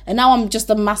bad? And now I'm just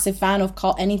a massive fan of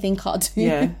anything cartoon.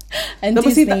 Yeah. And no,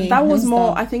 but see, Disney that was and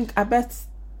more. stuff. I bet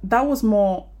that was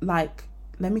more like,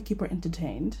 let me keep her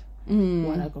entertained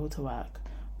when I go to work.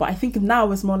 But I think now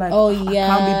it's more like, I can't be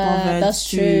bothered. That's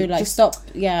true. Like, stop.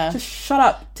 Yeah. Just shut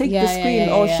up. Take the screen.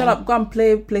 Shut up. Go and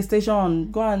play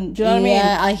PlayStation. Go and. Do you know what I mean?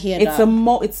 Yeah, I hear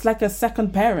that. It's like a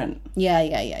second parent. Yeah.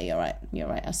 You're right.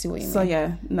 I see what you mean. So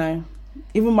yeah, no.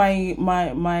 Even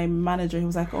my manager, he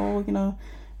was like, oh, you know,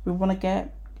 we want to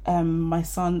get my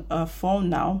son a phone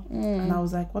now. And I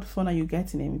was like, what phone are you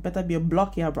getting him? It better be a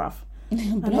Blokia, bruv. A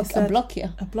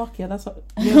Blokia. A Blokia. That's what.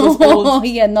 Oh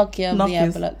yeah, Nokia.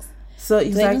 Nokias. Yeah, so he's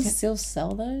do they like, even still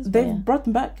sell those? They brought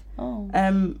them back. Oh.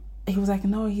 He was like,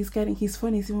 no, his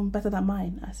phone is even better than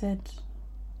mine. I said,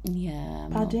 yeah,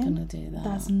 I'm not gonna do that.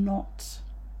 That's not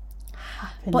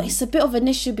happening. But it's a bit of an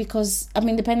issue because, I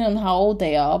mean, depending on how old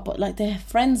they are, but like their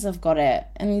friends have got it,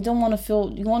 and you don't want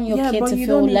you want your kid to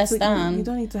feel less than. You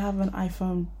don't need to have an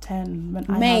iPhone 10.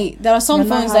 Mate, there are some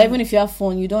phones that even if you have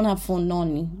phone, you don't have phone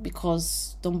none,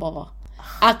 because don't bother.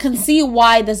 I can see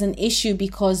why there's an issue,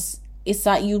 because it's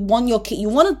like you want your kid, you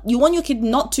want your kid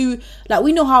not to, like,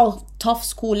 we know how tough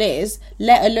school is,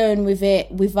 let alone with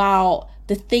it without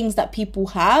the things that people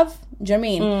have. Do you know what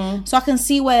I mean? So I can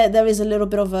see where there is a little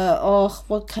bit of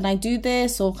what can I do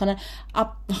this, or can I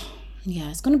yeah,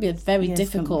 it's going to be a very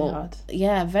difficult,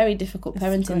 very difficult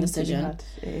parenting decision.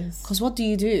 It is. Because what do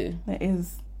you do? It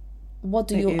is. What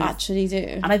do you actually do?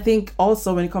 And I think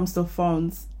also when it comes to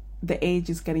phones, the age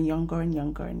is getting younger and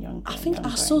younger and younger. I think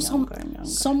I saw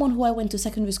someone who I went to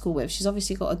secondary school with. She's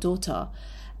obviously got a daughter,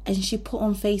 and she put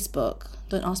on Facebook.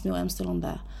 Don't ask me why I'm still on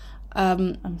there.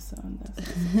 I'm still on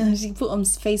there. She put on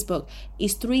Facebook,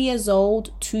 is 3 years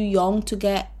old too young to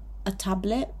get a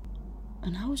tablet?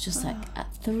 And I was just like,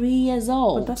 at 3 years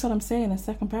old. But that's what I'm saying. A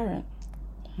second parent.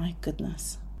 My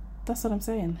goodness. That's what I'm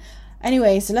saying.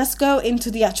 Anyway, so let's go into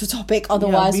the actual topic.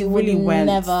 Otherwise, we really would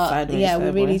never. Sideways, we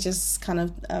really just kind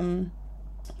of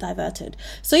diverted.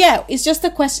 So yeah, it's just a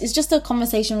question. It's just a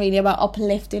conversation really about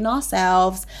uplifting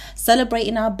ourselves,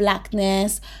 celebrating our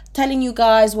blackness, telling you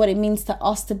guys what it means to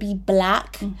us to be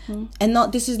black, and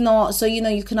not. This is not. So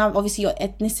you can have obviously your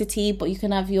ethnicity, but you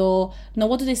can have your. No,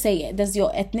 what do they say? There's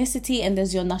your ethnicity and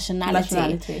there's your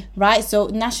nationality. Right. So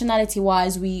nationality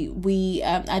wise, we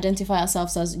identify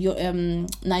ourselves as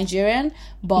Nigerian,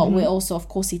 but we're also of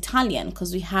course Italian,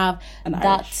 because we have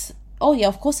Irish. Oh yeah,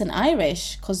 of course, an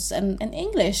Irish, because and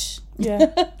English.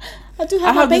 Yeah, I do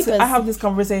have my papers. I have this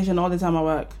conversation all the time at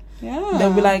work. Yeah,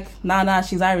 they'll be like, "Nah,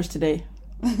 she's Irish today.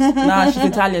 Nah, she's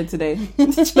Italian today."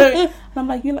 And I'm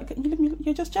like,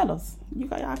 you're just jealous.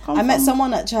 I met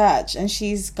someone at church, and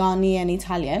she's Ghanaian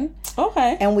Italian.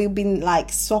 Okay. And we've been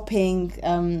like swapping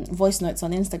voice notes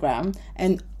on Instagram,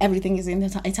 and everything is in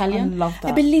Italian. I love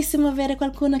that. È bellissimo avere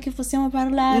qualcuno che possiamo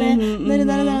parlare.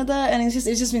 And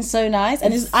it's just been so nice.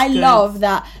 And I love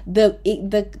that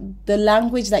the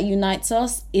language that unites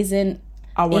us isn't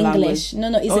our English.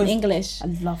 language. No, it's in English. I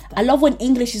love that. I love when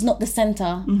English is not the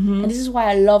center, and this is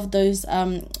why I love those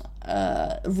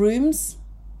rooms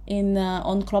in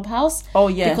on Clubhouse. Oh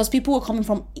yeah, because people were coming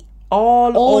from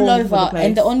all over the place.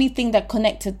 and the only thing that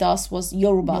connected us was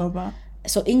Yoruba.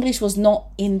 So English was not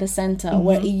in the center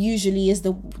where it usually is,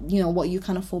 the what you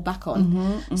kind of fall back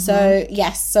on. So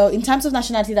yes, so in terms of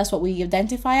nationality, that's what we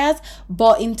identify as,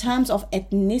 but in terms of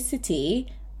ethnicity,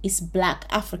 it's Black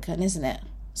African, isn't it?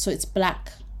 So it's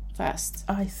Black first.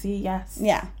 I see. Yes.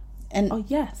 Yeah. And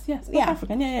yes, Black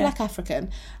African. Yeah. Black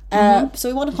African. So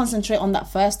we want to concentrate on that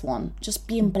first one, just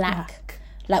being black.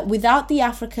 Like without the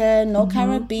African, no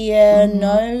Caribbean,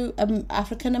 no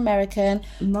African American,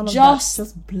 none of just that,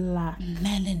 just black,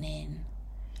 melanin.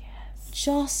 Yes,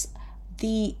 just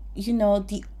the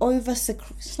the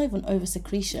it's not even over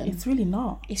secretion. It's really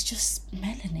not. It's just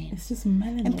melanin. It's just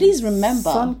melanin. And please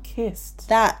remember, sun-kissed,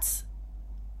 that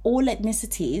all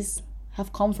ethnicities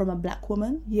have come from a black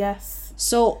woman. Yes.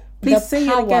 So please say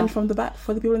it again from the back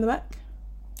for the people in the back.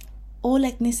 All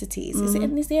ethnicities, is it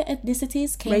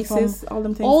ethnicities came races, from all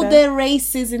them things. All the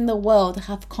races in the world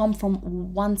have come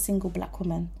from one single black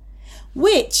woman,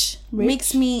 which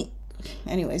makes me.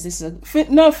 Anyways, this is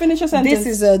finish your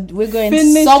sentence. We're going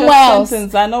finish somewhere else.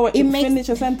 Sentence. I know what finish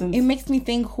your sentence. It makes me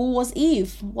think, who was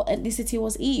Eve? What ethnicity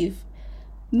was Eve?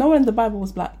 No one in the Bible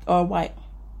was black or white.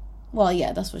 Well,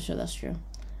 yeah, that's for sure. That's true.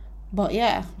 But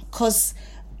yeah,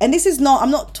 and this is not.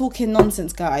 I'm not talking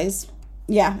nonsense, guys.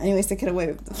 Yeah. Anyways, take it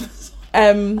away.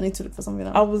 I need to look for something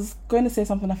else. I was going to say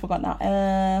something. I forgot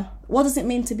now. What does it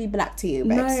mean to be black to you,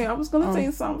 babes? No, I was going to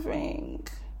say something.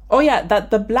 Oh yeah,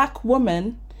 that the black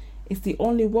woman is the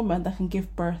only woman that can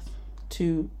give birth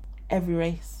to every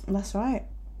race. That's right.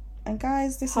 And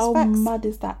guys, this is how facts. mad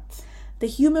is that? The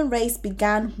human race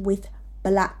began with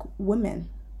black women.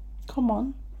 Come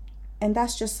on. And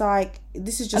that's just and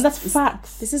that's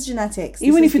facts. This is genetics.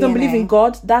 Even if you don't believe in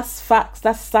God, that's facts.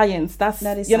 That's science. That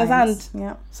is you science. Understand?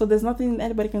 Yeah. So there's nothing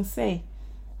anybody can say.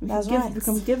 We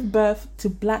can give birth to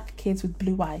black kids with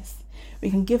blue eyes. We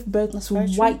can give birth to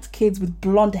white kids with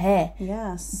blonde hair.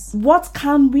 Yes. What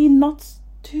can we not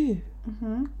do?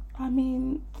 I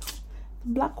mean, the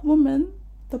black woman,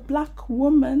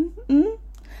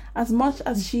 as much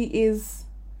as she is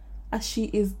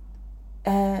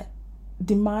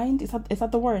demined, is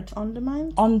that the word?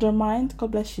 Undermined,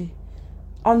 God bless you.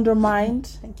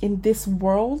 Undermined in this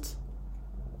world.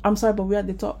 I'm sorry, but we're at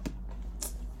the top.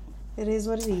 It is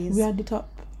what it is. We're at the top.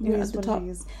 We're at the top.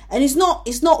 And it's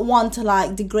not one to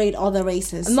like degrade other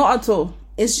races. Not at all.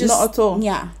 It's just not at all.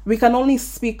 Yeah. We can only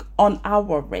speak on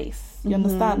our race. You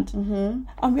understand? And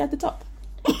we're at the top.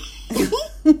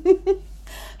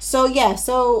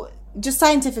 So just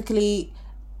scientifically,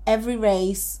 every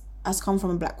race has come from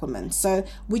a black woman. So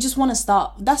we just want to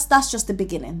start. That's just the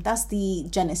beginning. That's the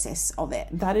genesis of it.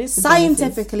 That is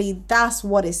scientifically. That's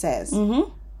what it says.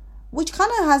 Which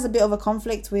kind of has a bit of a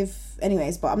conflict with,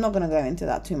 anyways. But I'm not gonna go into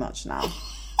that too much now.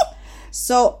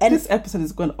 So this episode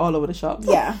is going all over the shop.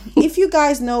 Yeah. If you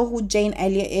guys know who Jane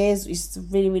Elliott is, she's a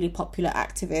really, really popular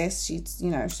activist. She's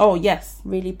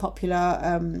really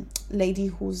popular lady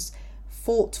who's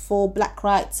fought for black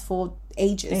rights for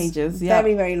ages.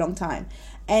 Very, very long time.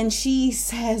 And she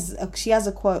says, she has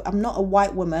a quote, "I'm not a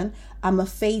white woman, I'm a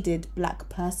faded black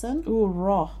person." Ooh,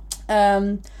 raw.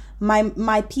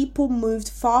 My people moved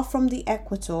far from the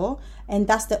equator, and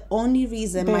that's the only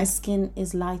reason my skin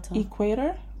is lighter.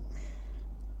 Equator?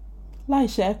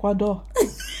 Like Ecuador.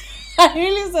 I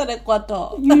really said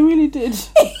Ecuador. You really did.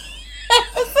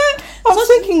 I'm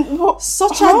thinking, what?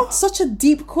 Such a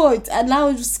deep quote, and now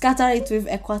we just scatter it with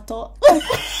Ecuador.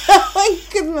 Oh my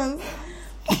goodness.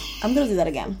 I'm gonna do that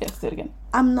again. Yes, do it again.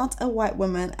 I'm not a white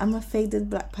woman, I'm a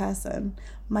faded black person.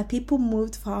 My people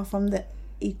moved far from the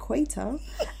equator,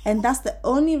 and that's the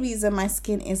only reason my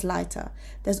skin is lighter.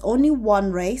 There's only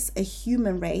one race, a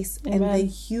human race. Amen. And the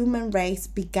human race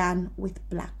began with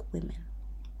black women.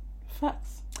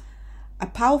 Facts. A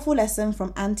powerful lesson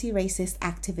from anti-racist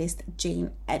activist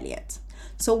Jane Elliott.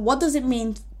 So what does it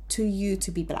mean to you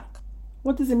to be black?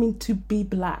 What does it mean to be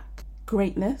black?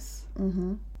 Greatness,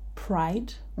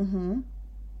 pride,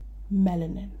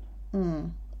 melanin.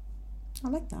 I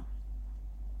like that.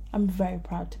 I'm very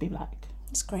proud to be black.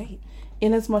 It's great.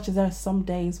 In as much as there are some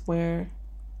days where,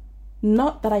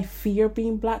 not that I fear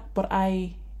being black, but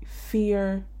I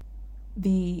fear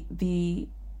the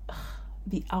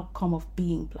outcome of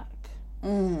being black.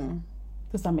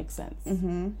 Does that make sense?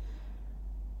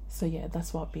 So yeah,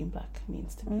 that's what being black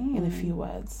means to me in a few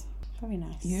words. Very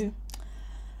nice. You?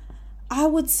 I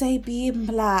would say being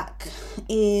black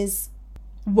is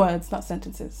words, not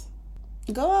sentences.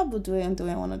 Go up, do it, and do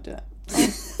it. I want to do it.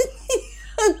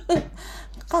 I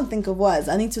can't think of words.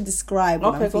 I need to describe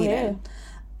what I'm feeling. Ahead.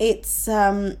 It's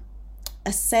a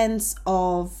sense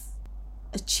of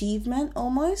achievement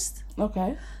almost.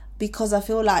 Okay. Because I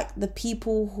feel like the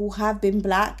people who have been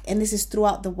black, and this is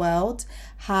throughout the world,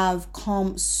 have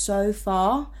come so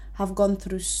far, have gone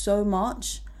through so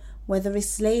much, whether it's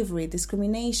slavery,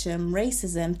 discrimination,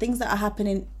 racism, things that are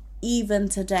happening even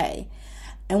today.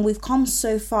 And we've come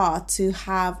so far to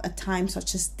have a time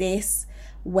such as this,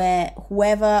 where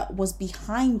whoever was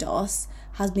behind us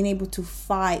has been able to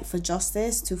fight for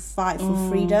justice, to fight for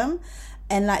freedom.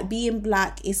 And like being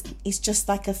black is just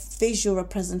like a visual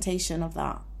representation of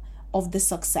that, of the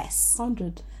success.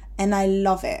 100. And I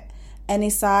love it. And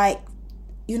it's like,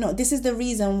 you know, this is the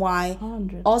reason why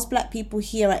 100. us black people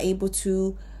here are able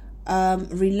to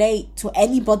relate to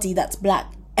anybody that's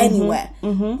black anywhere.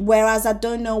 Whereas I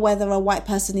don't know whether a white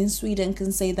person in Sweden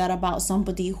can say that about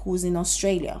somebody who's in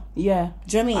Australia. Yeah.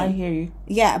 Do you know what I mean? I hear you.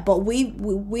 Yeah, but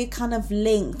we're kind of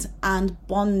linked and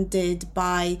bonded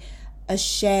by a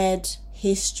shared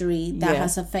history that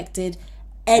has affected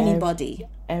anybody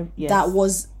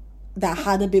yes. that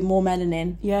had a bit more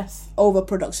melanin. Yes.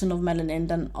 Overproduction of melanin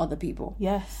than other people.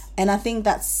 Yes. And I think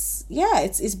that's,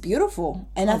 it's beautiful.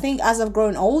 And I think as I've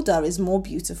grown older, it's more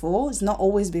beautiful. It's not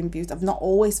always been beautiful. I've not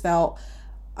always felt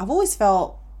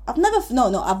beautiful.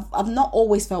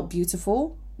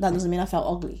 That doesn't mean I felt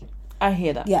ugly. I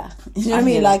hear that. Yeah. You know what I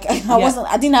mean? Like,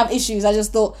 I didn't have issues. I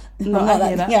just thought, I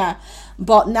hear that. Yeah.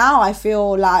 But now I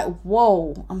feel like,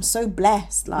 whoa, I'm so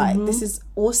blessed. Like, this is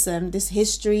awesome. This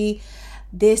history,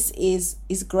 this is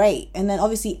great. And then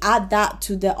obviously add that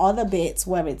to the other bits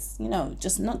where it's, you know,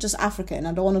 just not just African.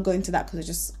 I don't want to go into that because it's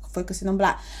just focusing on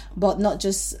black, but not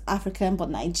just African, but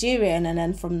Nigerian, and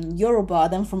then from Yoruba,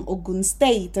 then from Ogun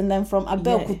State, and then from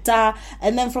Abeokuta,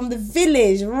 and then from the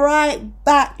village right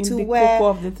back to where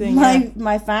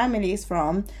my family is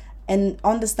from, and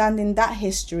understanding that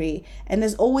history. And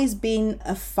there's always been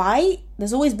a fight.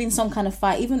 There's always been some kind of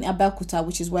fight, even Abeokuta,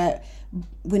 which is where,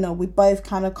 you know, we both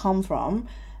kind of come from.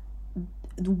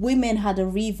 Women had a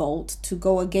revolt to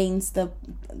go against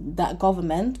that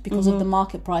government because of the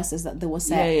market prices that they were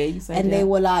set. They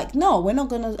were like, no, we're not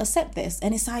going to accept this.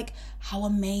 And it's like, how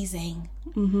amazing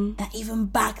that even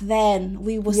back then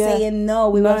we were saying no,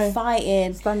 we were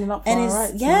fighting, standing up for and our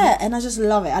rights. And I just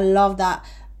love it. I love that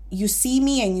you see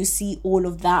me and you see all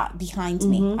of that behind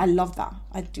me. I love that.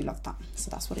 I do love that. So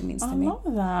that's what it means to me. I love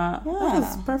that. Yeah.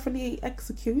 That is perfectly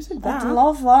executed. I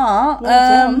love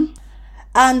that.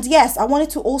 And yes, I wanted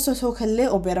to also talk a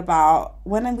little bit about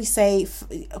when we say,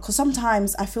 because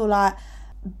sometimes I feel like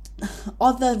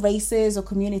other races or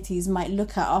communities might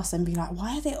look at us and be like,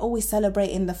 why are they always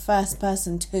celebrating the first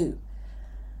person too?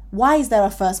 Why is there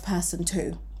a first person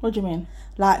too? What do you mean?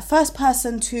 Like first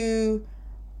person to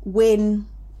win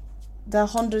the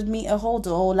 100-meter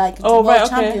hurdle or like world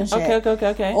championship.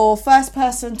 Okay. Or first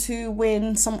person to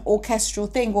win some orchestral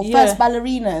thing, or first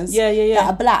ballerinas that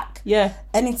are black. Yeah.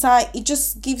 And it's like, it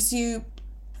just gives you,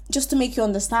 just to make you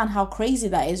understand how crazy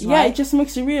that is, right? Yeah, it just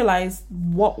makes you realise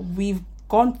what we've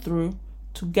gone through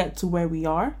to get to where we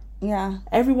are. Yeah.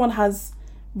 Everyone has,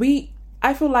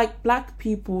 I feel like black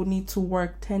people need to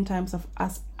work 10 times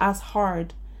as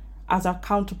hard as our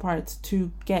counterparts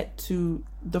to get to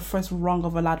the first rung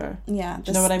of a ladder. Yeah,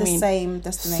 do you know what I mean? The same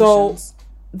destinations. So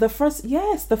the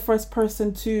first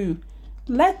person to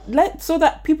let so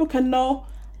that people can know,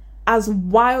 as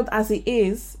wild as it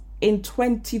is in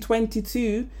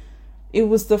 2022, it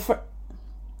was the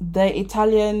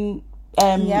Italian.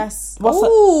 Yes.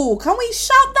 Ooh, can we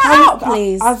shout that out,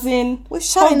 please? As in, we're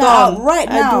shouting that out right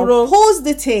now. Pause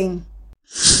the thing.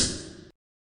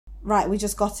 Right, we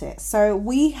just got it. So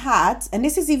we had, and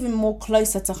this is even more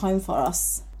closer to home for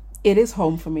us. It is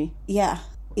home for me. Yeah.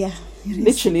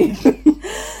 Literally.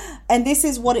 And this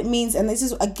is what it means. And this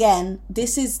is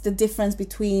the difference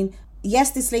between,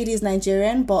 yes, this lady is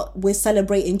Nigerian, but we're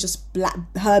celebrating just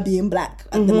her being black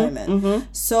at the moment.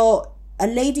 So a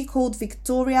lady called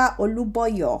Victoria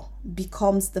Oluboyo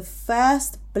becomes the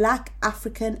first black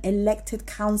African elected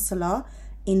councillor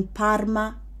in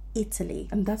Parma, Italy.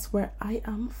 And that's where I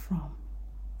am from.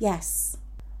 Yes.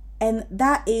 And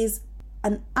that is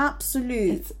an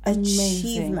absolute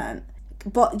achievement.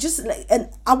 But just like, and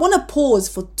I want to pause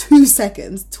for 2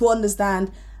 seconds to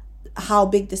understand how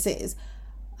big this is.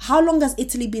 How long has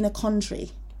Italy been a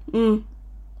country?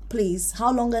 Please,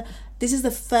 how long? This is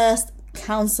the first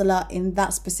councillor in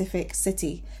that specific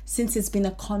city since it's been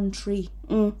a country.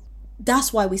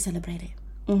 That's why we celebrate it.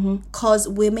 Because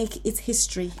we make its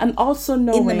history, and also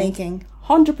knowing in the making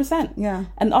 100%. Yeah.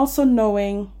 And also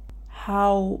knowing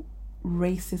how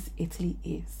racist Italy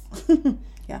is.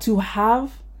 Yeah. To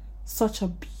have such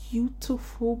a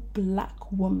beautiful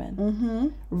black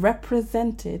woman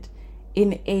represented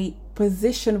in a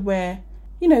position where,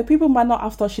 you know, people might not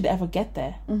have thought she'd ever get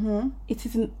there. It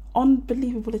is an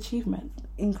unbelievable achievement.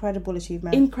 Incredible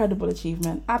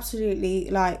achievement. Absolutely.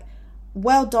 Like,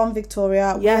 well done,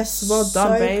 Victoria. Yes, well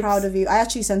done, babes. So proud of you. I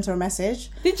actually sent her a message.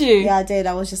 Did you? Yeah, I did.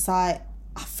 I was just like,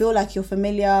 I feel like you're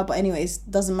familiar, but anyways,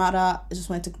 doesn't matter. I just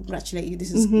wanted to congratulate you.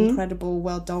 This is incredible.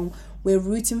 Well done. We're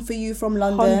rooting for you from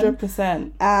London.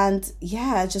 100%. And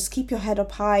yeah, just keep your head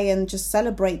up high and just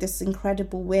celebrate this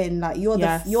incredible win. Like, you're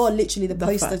literally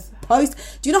the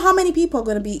post. Do you know how many people are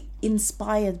going to be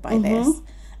inspired by this?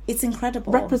 It's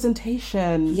incredible.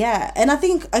 Representation. Yeah. And I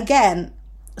think, again,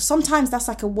 sometimes that's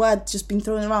like a word just being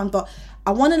thrown around, but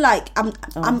I want to, like,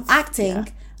 I'm acting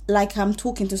like I'm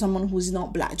talking to someone who's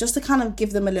not black, just to kind of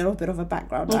give them a little bit of a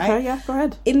background, right? Okay, yeah, go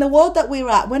ahead. In the world that we're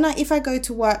at, if I go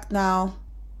to work now,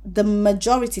 the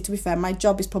majority, to be fair, my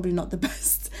job is probably not the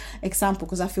best example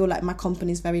because I feel like my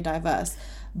company is very diverse.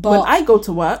 But when I go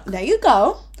to work, there you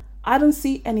go, I don't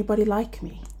see anybody like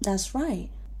me. That's right.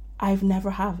 I've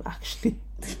never have, actually.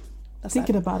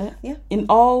 Thinking about it. Yeah. In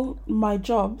all my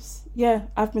jobs,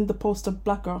 I've been the poster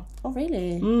black girl. Oh,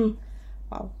 really?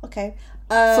 Wow. Okay.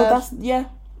 So that's,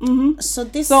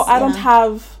 So I don't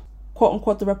have, quote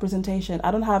unquote, the representation.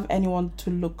 I don't have anyone to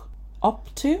look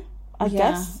up to, I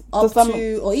guess. Up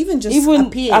to, or even just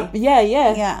appear.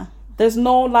 Yeah. There's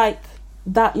no, like,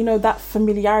 that, you know, that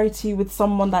familiarity with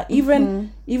someone that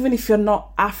even if you're not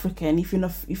African, if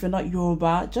you're not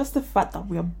Yoruba, just the fact that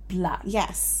we are black,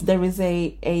 there is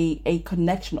a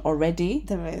connection already.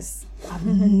 There is. I've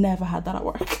never had that at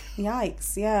work.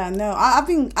 Yikes. Yeah, no, I've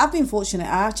been fortunate.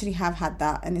 I actually have had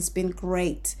that, and it's been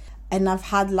great. And I've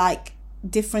had, like,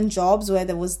 different jobs where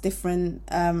there was different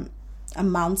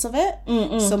amounts of it.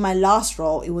 So my last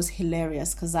role, it was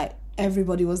hilarious because, like,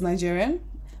 everybody was Nigerian.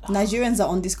 Nigerians are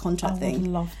on this contract thing. I would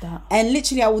love that. And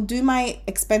literally, I would do my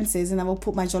expenses and I would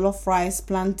put my jollof rice,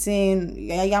 plantain,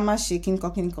 yamashi,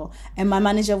 kinko. And my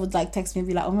manager would, like, text me and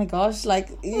be like, oh my gosh, like,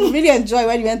 you really enjoy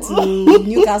when you went to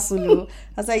Newcastle.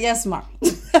 I was like, yes, ma.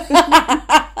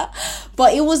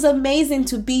 But it was amazing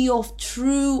to be your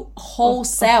true whole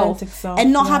self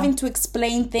and not having to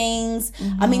explain things.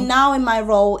 I mean, now in my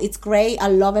role, it's great. I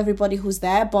love everybody who's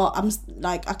there, but I'm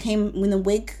like, I came in a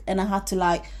wig and I had to,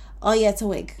 like, oh yeah, it's a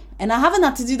wig. And I haven't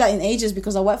had to do that in ages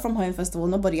because I work from home, first of all.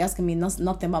 Nobody asking me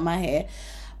nothing about my hair.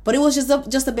 But it was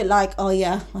just a bit like, oh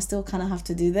yeah, I still kind of have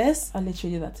to do this. I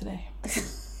literally did that today.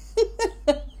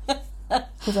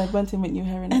 Because I went in with new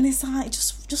hair in it. And it's like,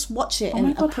 just watch it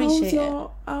and appreciate it.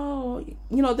 Oh,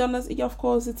 you know, then of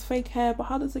course it's fake hair, but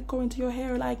how does it go into your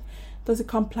hair? Like, does it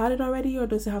come plaited already or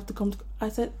does it have to come I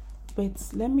said, wait,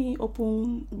 let me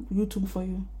open YouTube for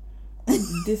you.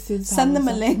 This is send them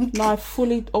a link. No, I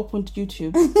fully opened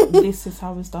YouTube. This is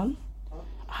how it's done.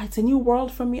 It's a new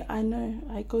world for me. I know.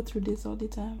 I go through this all the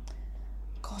time.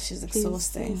 Gosh, it's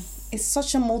exhausting. It's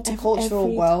such a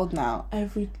multicultural world now.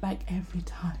 Every time.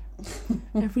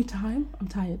 Every time I'm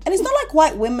tired. And it's not like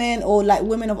white women or like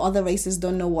women of other races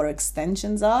don't know what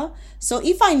extensions are. So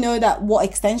if I know that what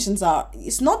extensions are,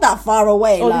 it's not that far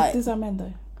away. These are men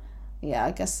though. Yeah,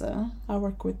 I guess so. I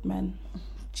work with men.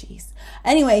 Jeez.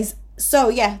 Anyways, so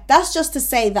yeah, that's just to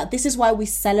say that this is why we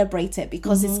celebrate it,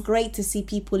 because it's great to see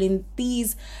people in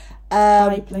these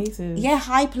high places. Yeah,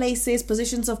 high places,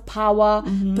 positions of power,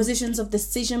 positions of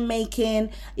decision making,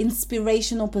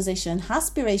 inspirational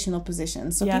aspirational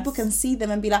positions. So people can see them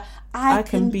and be like, I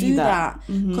can do that.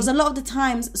 Because a lot of the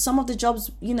times, some of the jobs,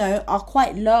 you know, are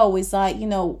quite low. It's like, you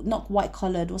know, not white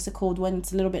collared, what's it called when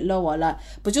it's a little bit lower, like,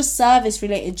 but just service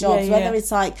related jobs, whether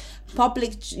it's like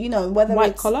public, you know, whether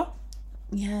white it's collar.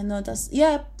 Yeah, no, that's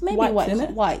maybe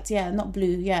white, not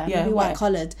blue, maybe white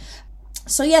collared.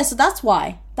 So so that's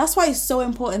why it's so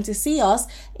important to see us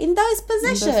in those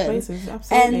positions. In those places,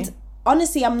 absolutely. And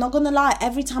honestly, I'm not gonna lie,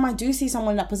 every time I do see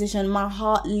someone in that position, my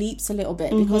heart leaps a little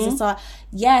bit, because it's like,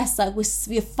 yes, like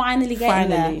we're finally getting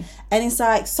there. And it's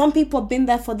like, some people have been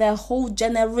there for their whole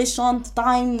generation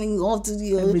time of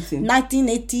the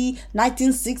 1980,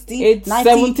 1960, the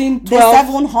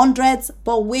 700s,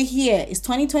 but we're here. It's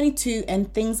 2022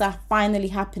 and things are finally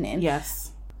happening. Yes.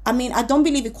 I mean, I don't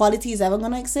believe equality is ever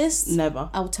going to exist.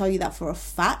 Never. I'll tell you that for a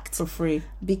fact. For free.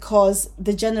 Because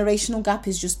the generational gap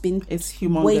has just been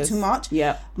humongous. Way too much.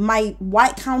 Yeah. My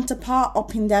white counterpart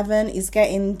up in Devon is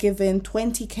given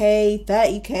 20k,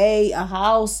 30k, a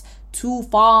house, 2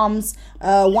 farms,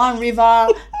 1 river,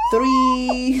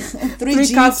 3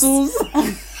 Jeeps. Castles.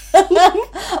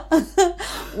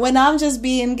 When I'm just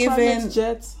being given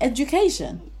jets.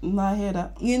 Education. No, I hear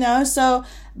that. You know, so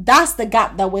that's the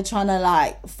gap that we're trying to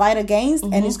like fight against,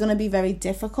 and it's going to be very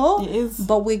difficult. It is.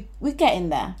 But we're getting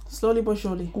there. Slowly but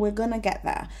surely. We're going to get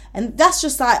there. And that's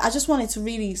just like, I just wanted to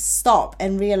really stop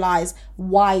and realize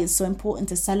why it's so important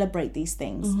to celebrate these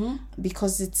things.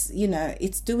 Because it's, you know,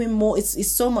 it's doing more,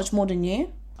 it's so much more than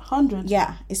you. 100.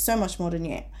 Yeah, it's so much more than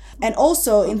you. And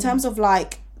also in terms of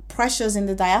like pressures in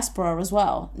the diaspora as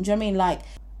well. Do you know what I mean? Like,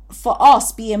 for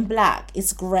us being black,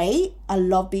 it's great. I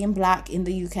love being black in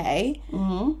the UK.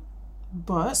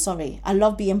 But sorry, I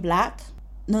love being black.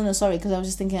 No, sorry, because I was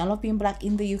just thinking I love being black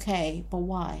in the UK. But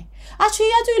why? Actually,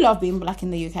 I do love being black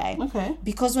in the UK. Okay.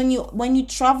 Because when you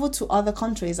travel to other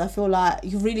countries, I feel like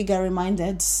you really get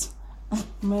reminded.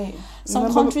 Mate,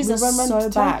 Some countries are so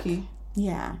back. Turkey.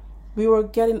 Yeah. We were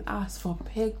getting asked for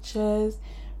pictures.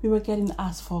 We were getting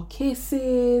asked for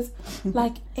kisses.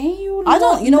 Like, ain't you?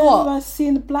 You know what? Never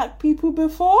seen black people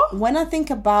before. When I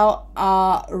think about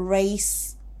our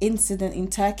race incident in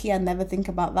Turkey, I never think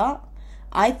about that.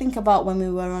 I think about when we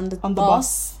were on the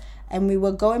bus and we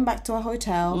were going back to our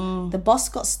hotel. The bus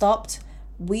got stopped.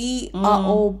 We're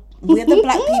the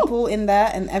black people in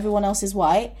there, and everyone else is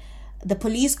white. The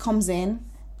police comes in,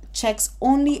 checks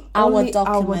only our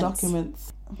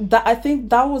documents. That I think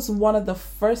that was one of the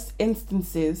first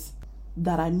instances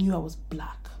that I knew I was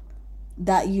black.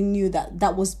 That you knew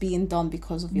that was being done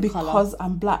because of your color. Because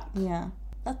I'm black. Yeah.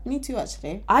 Me too,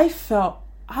 actually. I felt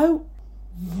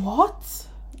what?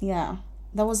 Yeah.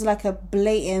 That was like a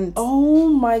blatant. Oh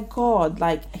my God.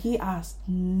 Like, he asked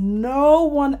no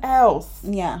one else.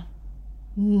 Yeah.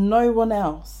 No one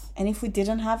else. And if we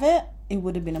didn't have it, it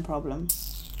would have been a problem.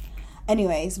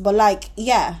 Anyways, but like,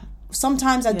 yeah.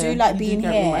 Sometimes I do like being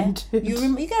here.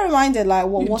 You get reminded, like,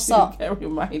 what's up?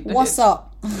 What's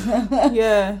up?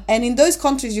 Yeah. And in those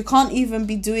countries, you can't even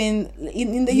be doing.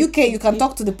 In the UK, you can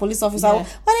talk to the police officer. Yeah.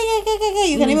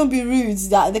 You can even be rude.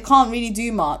 That they can't really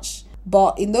do much.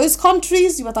 But in those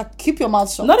countries, you better keep your mouth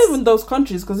shut. Not even those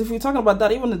countries, because if you're talking about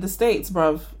that, even in the States,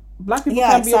 bruv, black people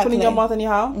can't be opening your mouth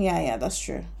anyhow. Yeah, that's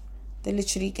true. They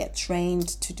literally get trained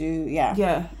to do.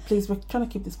 Yeah. Please, we're trying to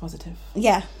keep this positive.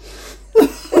 Yeah.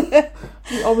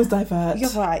 We always divert. You're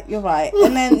right.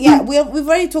 And then we've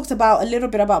already talked about a little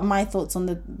bit about my thoughts on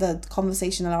the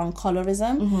conversation around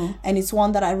colorism, and it's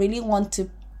one that I really want to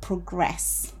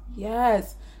progress.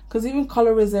 Yes, because even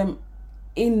colorism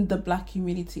in the black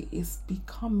community is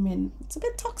becoming, it's a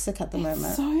bit toxic at the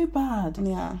moment. So bad.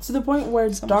 Yeah, to the point where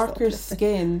darker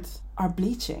skinned are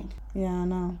bleaching. Yeah, I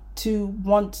know. To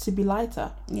want to be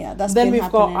lighter. Yeah, that's then we've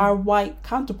got our white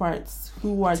counterparts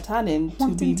who are tanning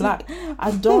to be black.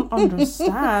 I don't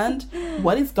understand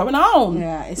what is going on.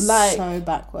 Yeah, it's like, so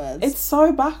backwards. It's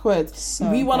so backwards.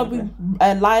 We want to be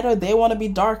lighter. They want to be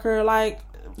darker. Like,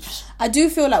 I do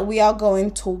feel like we are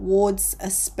going towards a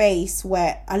space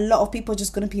where a lot of people are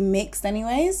just going to be mixed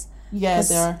anyways. Yeah,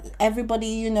 they are.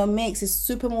 Everybody, mixed. It's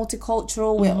super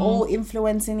multicultural. We're all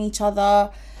influencing each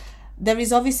other. There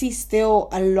is obviously still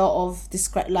a lot of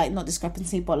disparities.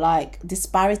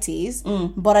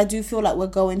 But I do feel like we're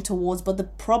going towards. But the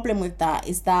problem with that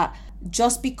is that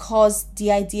just because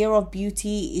the idea of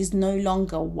beauty is no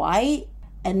longer white,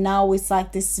 and now it's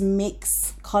like this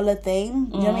mixed color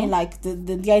thing. You know what I mean? Like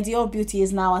the idea of beauty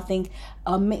is now, I think,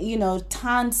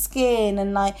 tan skin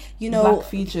and like, black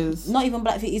features. Not even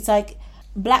black features. It's like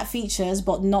black features,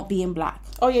 but not being black.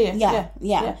 Oh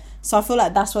yeah. So I feel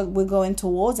like that's what we're going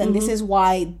towards, and this is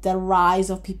why the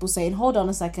rise of people saying, "Hold on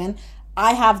a second,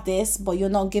 I have this, but you're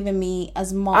not giving me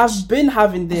as much." I've been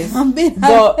having this,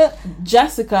 but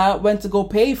Jessica went to go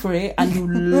pay for it, and you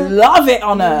love it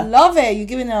on her. Love it. You're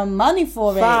giving her money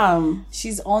for it.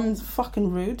 She's on. It's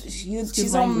fucking rude.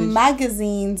 She's on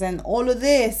magazines and all of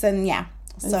this, and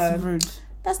so it's rude.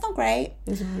 That's not great.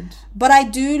 It's rude. But I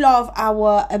do love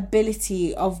our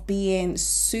ability of being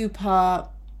super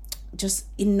just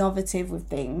innovative with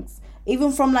things,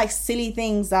 even from like silly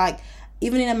things. Like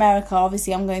even in America,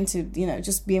 obviously I'm going to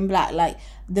just being black, like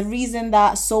the reason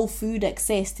that soul food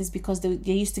exists is because they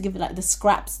used to give like the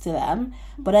scraps to them,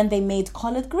 but then they made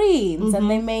collard greens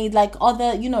and they made like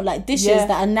other like dishes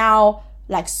that are now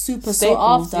like super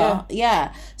staples, sought after.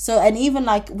 Yeah. So, and even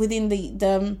like within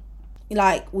the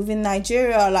like within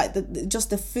Nigeria, like just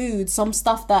the food, some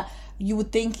stuff that you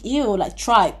would think, ew, like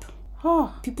tripe.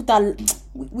 People that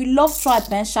we love tripe,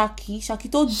 man. Shaki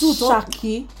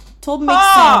told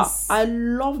makes sense. I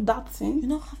love that thing. You're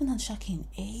not having that shaki in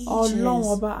ages. Oh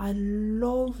no, but I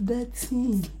love that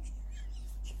thing.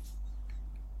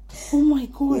 Oh my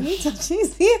You need gosh. to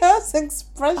see her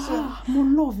expression.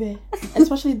 More love it.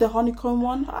 Especially the honeycomb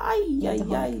one. The Ay.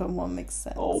 honeycomb one makes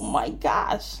sense. Oh my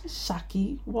gosh.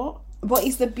 Shaki. What? But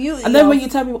it's the beauty. And then when you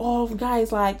tell me, oh,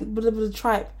 guys, like, blah, blah, blah,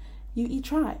 tripe. You eat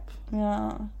tripe.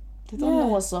 Yeah. They don't know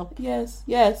what's up. Yes.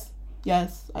 I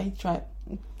eat tripe.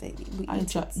 I eat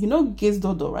tripe. You know giz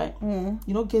dodo, right?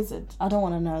 You know gizzard. I don't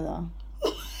want to know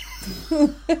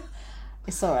though.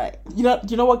 It's alright. Do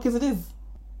you know what gizzard is?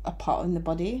 A part in the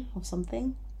body of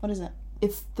something. What is it?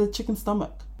 It's the chicken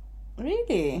stomach.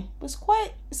 Really? It's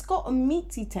got a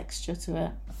meaty texture to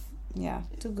it. Yeah,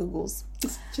 2 Googles.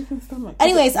 It's chicken stomach.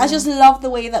 Anyways, I just love the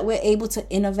way that we're able to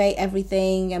innovate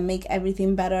everything and make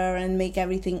everything better and make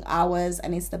everything ours,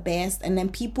 and it's the best. And then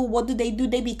people, what do? They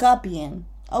be copying.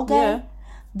 Okay? Yeah.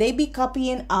 They be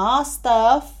copying our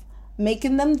stuff,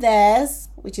 making them theirs,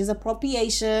 which is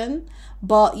appropriation.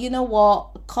 But you know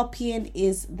what? Copying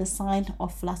is the sign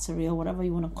of flattery, or whatever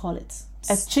you want to call it.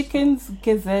 A chicken's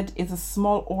gizzard is a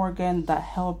small organ that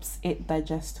helps it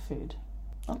digest food.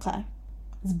 Okay.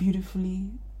 It's beautifully,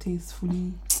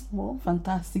 tastefully,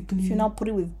 fantastically. If you not put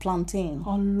it with plantain.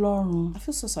 Oh, Lord. I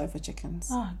feel so sorry for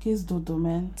chickens. Giz dodo,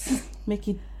 man. Make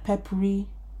it peppery,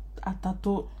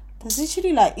 atato. There's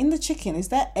literally, like, in the chicken, is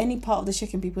there any part of the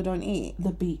chicken people don't eat?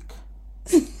 The beak.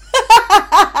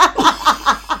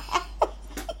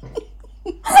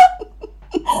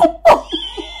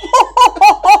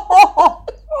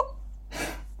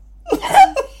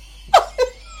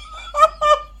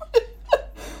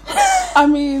 I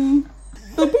mean,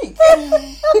 the beak.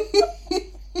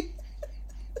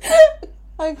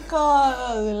 My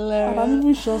God, hilarious. I'm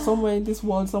even sure somewhere in this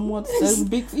world, someone says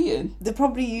beaks eaten. They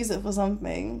probably use it for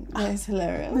something. It's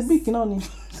hilarious. The beak, you know.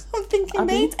 I'm thinking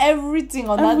they eat everything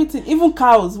on everything, even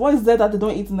cows. What is there that they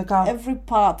don't eat in the cow? every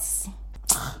part.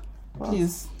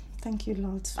 Please. Thank you,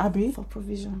 Lord, Abby, for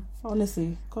provision.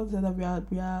 honestly, God said that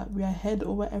we are head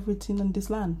over everything in this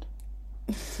land,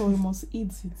 so we must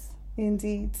eat it.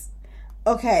 Indeed.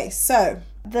 Okay, so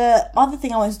the other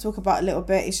thing I wanted to talk about a little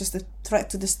bit is just the threat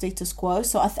to the status quo.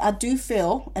 So I do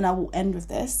feel, and I will end with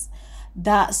this,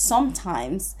 that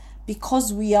sometimes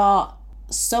because we are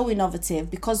so innovative,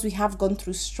 because we have gone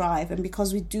through strife, and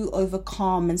because we do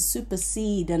overcome and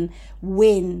supersede and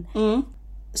win,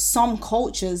 some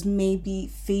cultures may be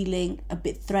feeling a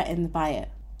bit threatened by it.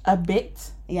 A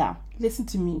bit? Yeah. Listen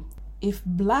to me. If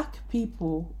black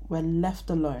people were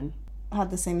left alone, Had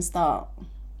the same start.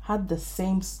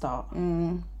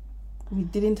 we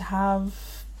didn't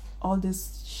have all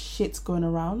this shit going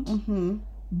around,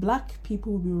 black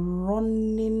people will be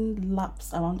running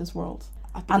laps around this world.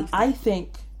 I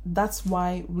think that's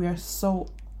why we're so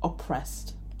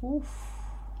oppressed. Oof.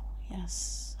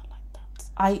 Yes, I like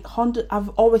that. I've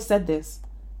always said this,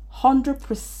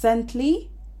 100%ly,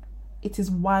 it is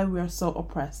why we are so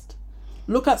oppressed.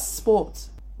 Look at sports.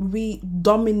 We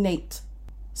dominate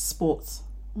sports.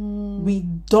 We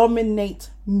dominate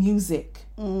music.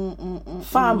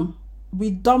 Fam,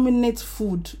 we dominate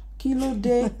food. Kilo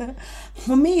day.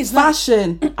 For me, it's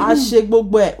fashion.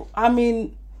 I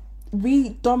mean, we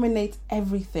dominate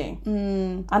everything.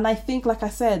 And I think, like I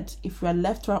said, if we are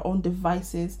left to our own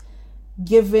devices,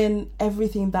 given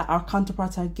everything that our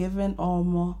counterparts are given, or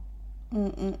more.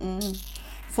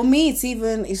 For me, it's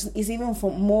even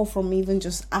more from even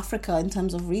just Africa in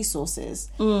terms of resources,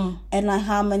 and like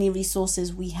how many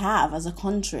resources we have as a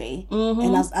country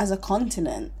and as a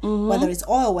continent. Whether it's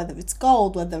oil, whether it's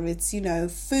gold, whether it's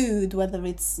food, whether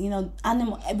it's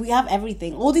animal. We have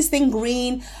everything. All this thing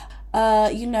green,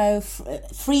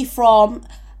 free from.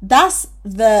 That's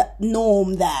the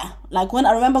norm there. Like when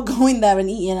I remember going there and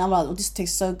eating, I'm like, oh, this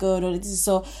tastes so good, or this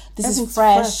is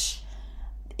fresh.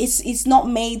 It's not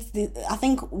made. I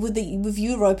think with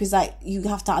Europe is like you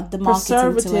have to add the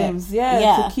marketing preservatives, to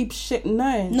it. To keep shit.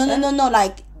 No.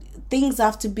 Like things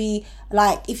have to be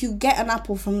like if you get an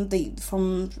apple from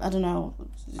I don't know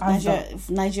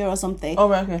Nigeria or something. Oh,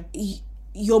 right, okay.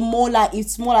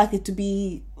 It's more likely to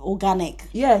be organic.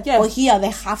 Yeah. But here they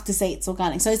have to say it's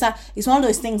organic. So it's one of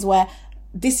those things where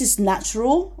this is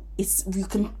natural. You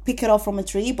can pick it up from a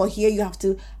tree, but here you have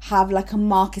to have like a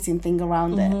marketing thing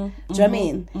around it. Do you know what I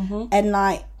mean? And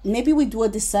like maybe we do a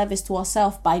disservice to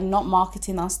ourselves by not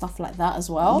marketing our stuff like that as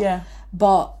well. Yeah.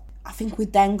 But I think we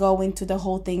then go into the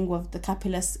whole thing with the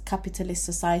capitalist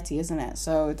society, isn't it?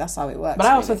 So that's how it works. But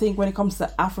I also think when it comes to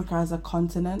Africa as a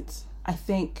continent, I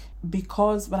think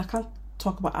but I can't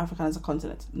talk about Africa as a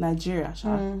continent. Nigeria,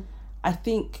 I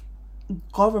think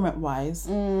government wise,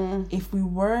 if we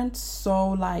weren't so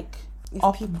like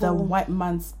the white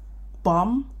man's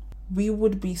bum, we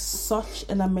would be such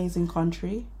an amazing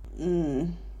country.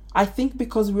 I think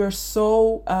because we're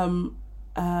so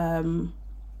I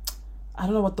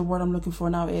don't know what the word I'm looking for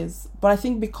now is, but I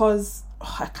think because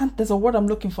there's a word I'm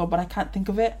looking for, but I can't think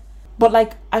of it. But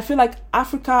like, I feel like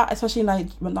Africa, especially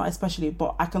well, not especially,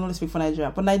 but I can only speak for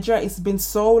Nigeria. But Nigeria, it's been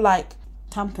so like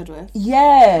tampered with.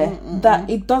 Yeah, that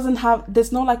it doesn't have.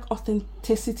 There's no like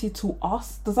authenticity to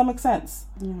us. Does that make sense?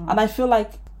 Yeah. And I feel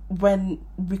like when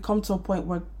we come to a point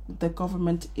where the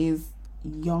government is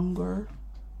younger,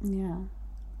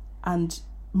 and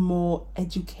more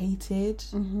educated,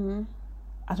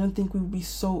 I don't think we'll be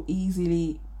so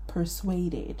easily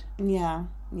persuaded. Yeah.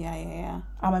 Am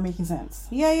I making sense?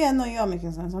 Yeah, no, you are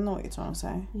making sense. I know what you're trying to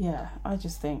say. Yeah, I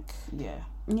just think,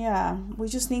 Yeah, we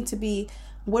just need to be...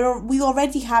 We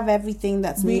already have everything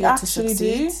that's needed to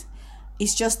succeed.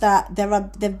 It's just that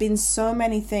there've been so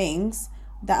many things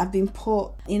that have been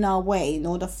put in our way in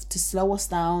order to slow us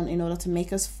down, in order to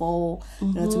make us fall,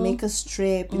 in order to make us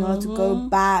trip, in order to go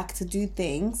back to do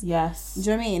things. Yes. Do you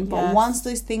know what I mean? But once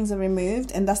those things are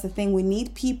removed, and that's the thing, we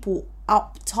need people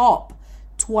up top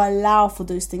to allow for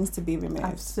those things to be removed.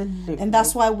 Absolutely. And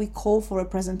that's why we call for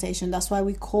representation. That's why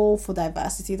we call for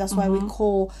diversity. That's why we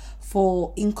call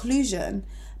for inclusion.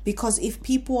 Because if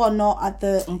people are not at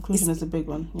the... Inclusion is a big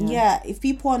one. Yeah, if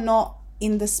people are not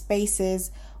in the spaces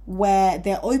where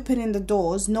they're opening the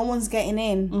doors, no one's getting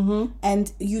in,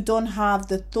 and you don't have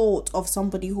the thought of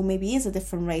somebody who maybe is a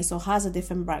different race or has a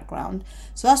different background.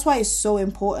 So that's why it's so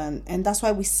important, and that's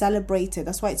why we celebrate it.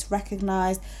 That's why it's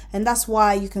recognized, and that's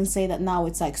why you can say that now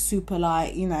it's like super,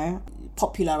 like, you know,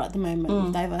 popular at the moment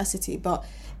with diversity. But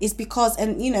it's because,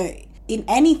 and you know, in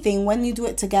anything, when you do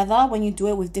it together, when you do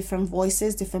it with different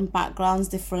voices, different backgrounds,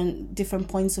 different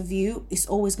points of view, it's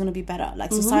always going to be better.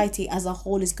 Like society as a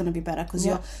whole is going to be better, because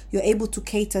you're able to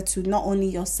cater to not only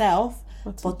yourself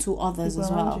but to others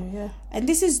as well. And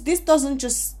this doesn't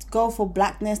just go for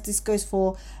blackness. This goes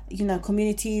for, you know,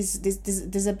 communities,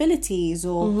 disabilities,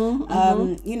 or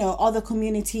you know, other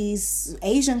communities,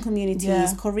 Asian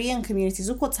communities, Korean communities.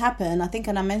 Look what's happened. I think,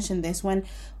 and I mentioned this, when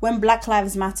Black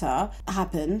Lives Matter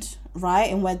happened,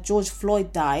 right, and where George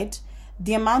Floyd died,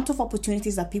 the amount of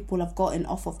opportunities that people have gotten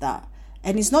off of that.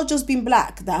 And it's not just been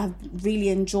black that have really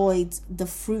enjoyed the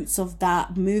fruits of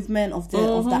that movement, of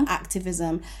that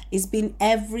activism. It's been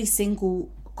every single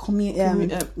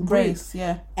race,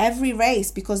 every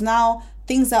race, because now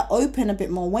things are open a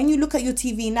bit more. When you look at your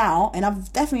TV now, and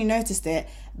I've definitely noticed it,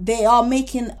 they are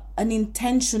making an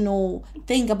intentional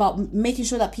thing about making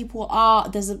sure that people are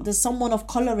there's someone of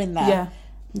color in there. Yeah,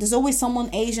 there's always someone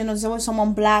Asian, or there's always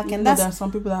someone black, and there are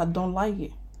some people that don't like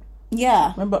it.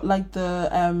 Yeah, remember like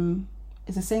the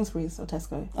is it Sainsbury's or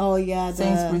Tesco? Oh yeah,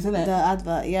 Sainsbury's, isn't it? The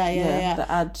advert, yeah.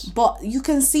 The ad. But you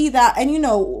can see that, and you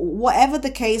know, whatever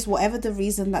the case, whatever the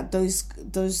reason that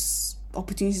those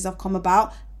opportunities have come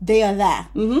about, they are there,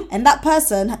 and that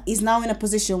person is now in a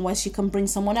position where she can bring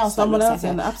someone else in,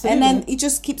 absolutely, and then it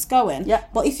just keeps going. Yeah.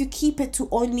 But if you keep it to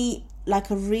only like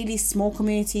a really small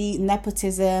community,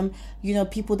 nepotism, you know,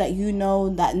 people that you know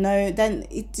that know, then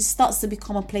it just starts to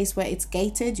become a place where it's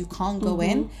gated. You can't go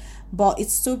in. But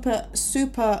it's super,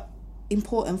 super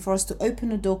important for us to open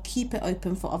the door, keep it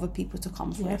open for other people to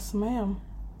come through. Yes, ma'am.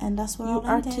 And that's what you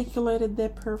articulated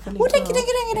that perfectly. Oh, thank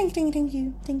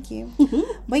you.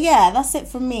 But yeah, that's it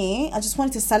from me. I just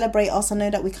wanted to celebrate us. I know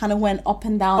that we kind of went up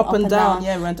and down.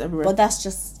 Yeah, went everywhere. But that's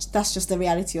just the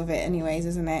reality of it, anyways,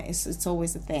 isn't it? It's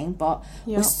always a thing. But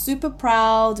we're super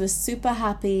proud. We're super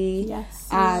happy. Yes.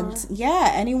 And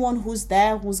anyone who's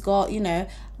there, who's got, you know,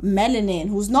 melanin,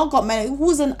 who's not got melanin,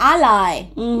 who's an ally.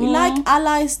 We like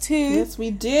allies too. Yes,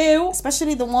 we do.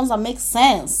 Especially the ones that make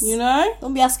sense. You know?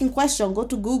 Don't be asking questions. Go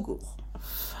to Google.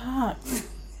 Fuck.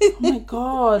 Oh my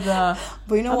God.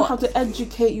 But you know what? I don't have to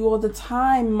educate you all the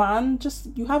time, man. Just,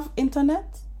 you have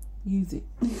internet? Use it.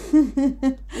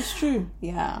 It's true.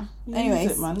 Yeah.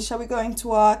 Anyways, shall we go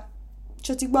into our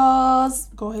chutty bars?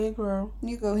 Go ahead, girl.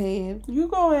 You go ahead. You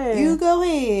go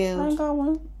ahead. I ain't got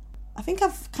one. I think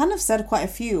I've kind of said quite a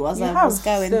few as I was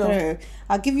going through.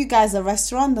 I'll give you guys a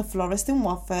restaurant, The Florist in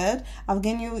Watford. I've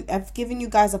given you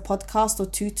guys a podcast or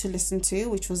two to listen to,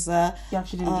 which was you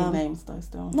actually didn't give names though.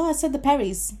 Still, no, I said the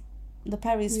Perrys. The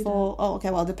Perrys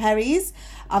the Perrys.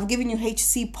 I've given you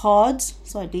HC Pod,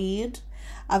 so I did.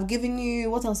 I've given you,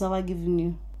 what else have I given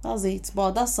you? That's it.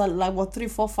 But that's like what, 3,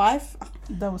 4, 5?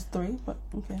 That was 3, but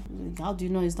okay. How do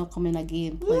you know it's not coming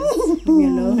again? Please leave me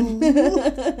alone.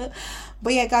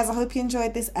 But yeah, guys, I hope you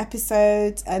enjoyed this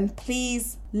episode, and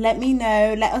please let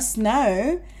us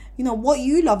know, you know, what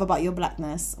you love about your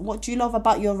blackness. What do you love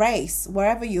about your race,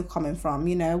 wherever you're coming from?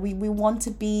 You know, we want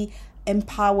to be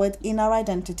empowered in our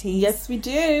identities. Yes, we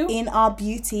do. In our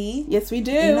beauty. Yes, we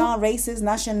do. In our races,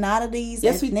 nationalities,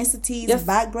 ethnicities,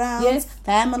 backgrounds,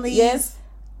 families.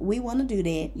 we want to do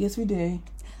that. Yes, we do.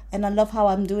 And I love how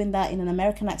I'm doing that in an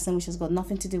American accent, which has got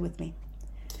nothing to do with me.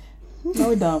 No,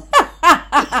 we don't.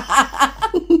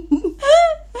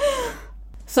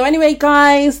 So anyway,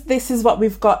 guys, this is what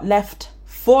we've got left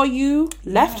for you.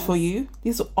 For you.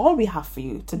 This is all we have for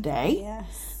you today.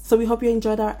 Yes. So we hope you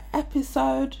enjoyed our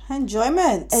episode.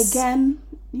 Enjoyment. Again,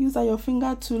 use your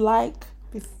finger to like,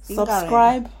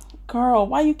 subscribe. Girl,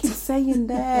 why you keep saying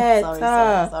that?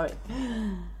 sorry.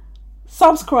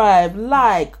 Subscribe,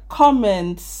 like,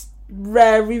 comment,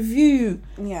 review.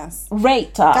 Yes.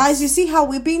 Rate us. Guys, you see how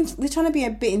we're trying to be a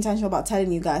bit intentional about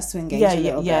telling you guys to engage a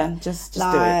little bit. Just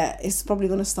like, do it. It's probably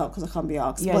going to stop because I can't be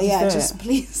asked. Yeah, but just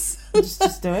please.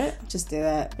 just do it. Just do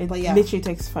it. It but yeah. literally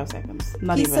takes 5 seconds.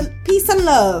 Not Peace even. Peace and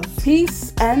love.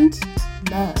 Peace and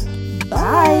love.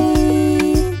 Bye.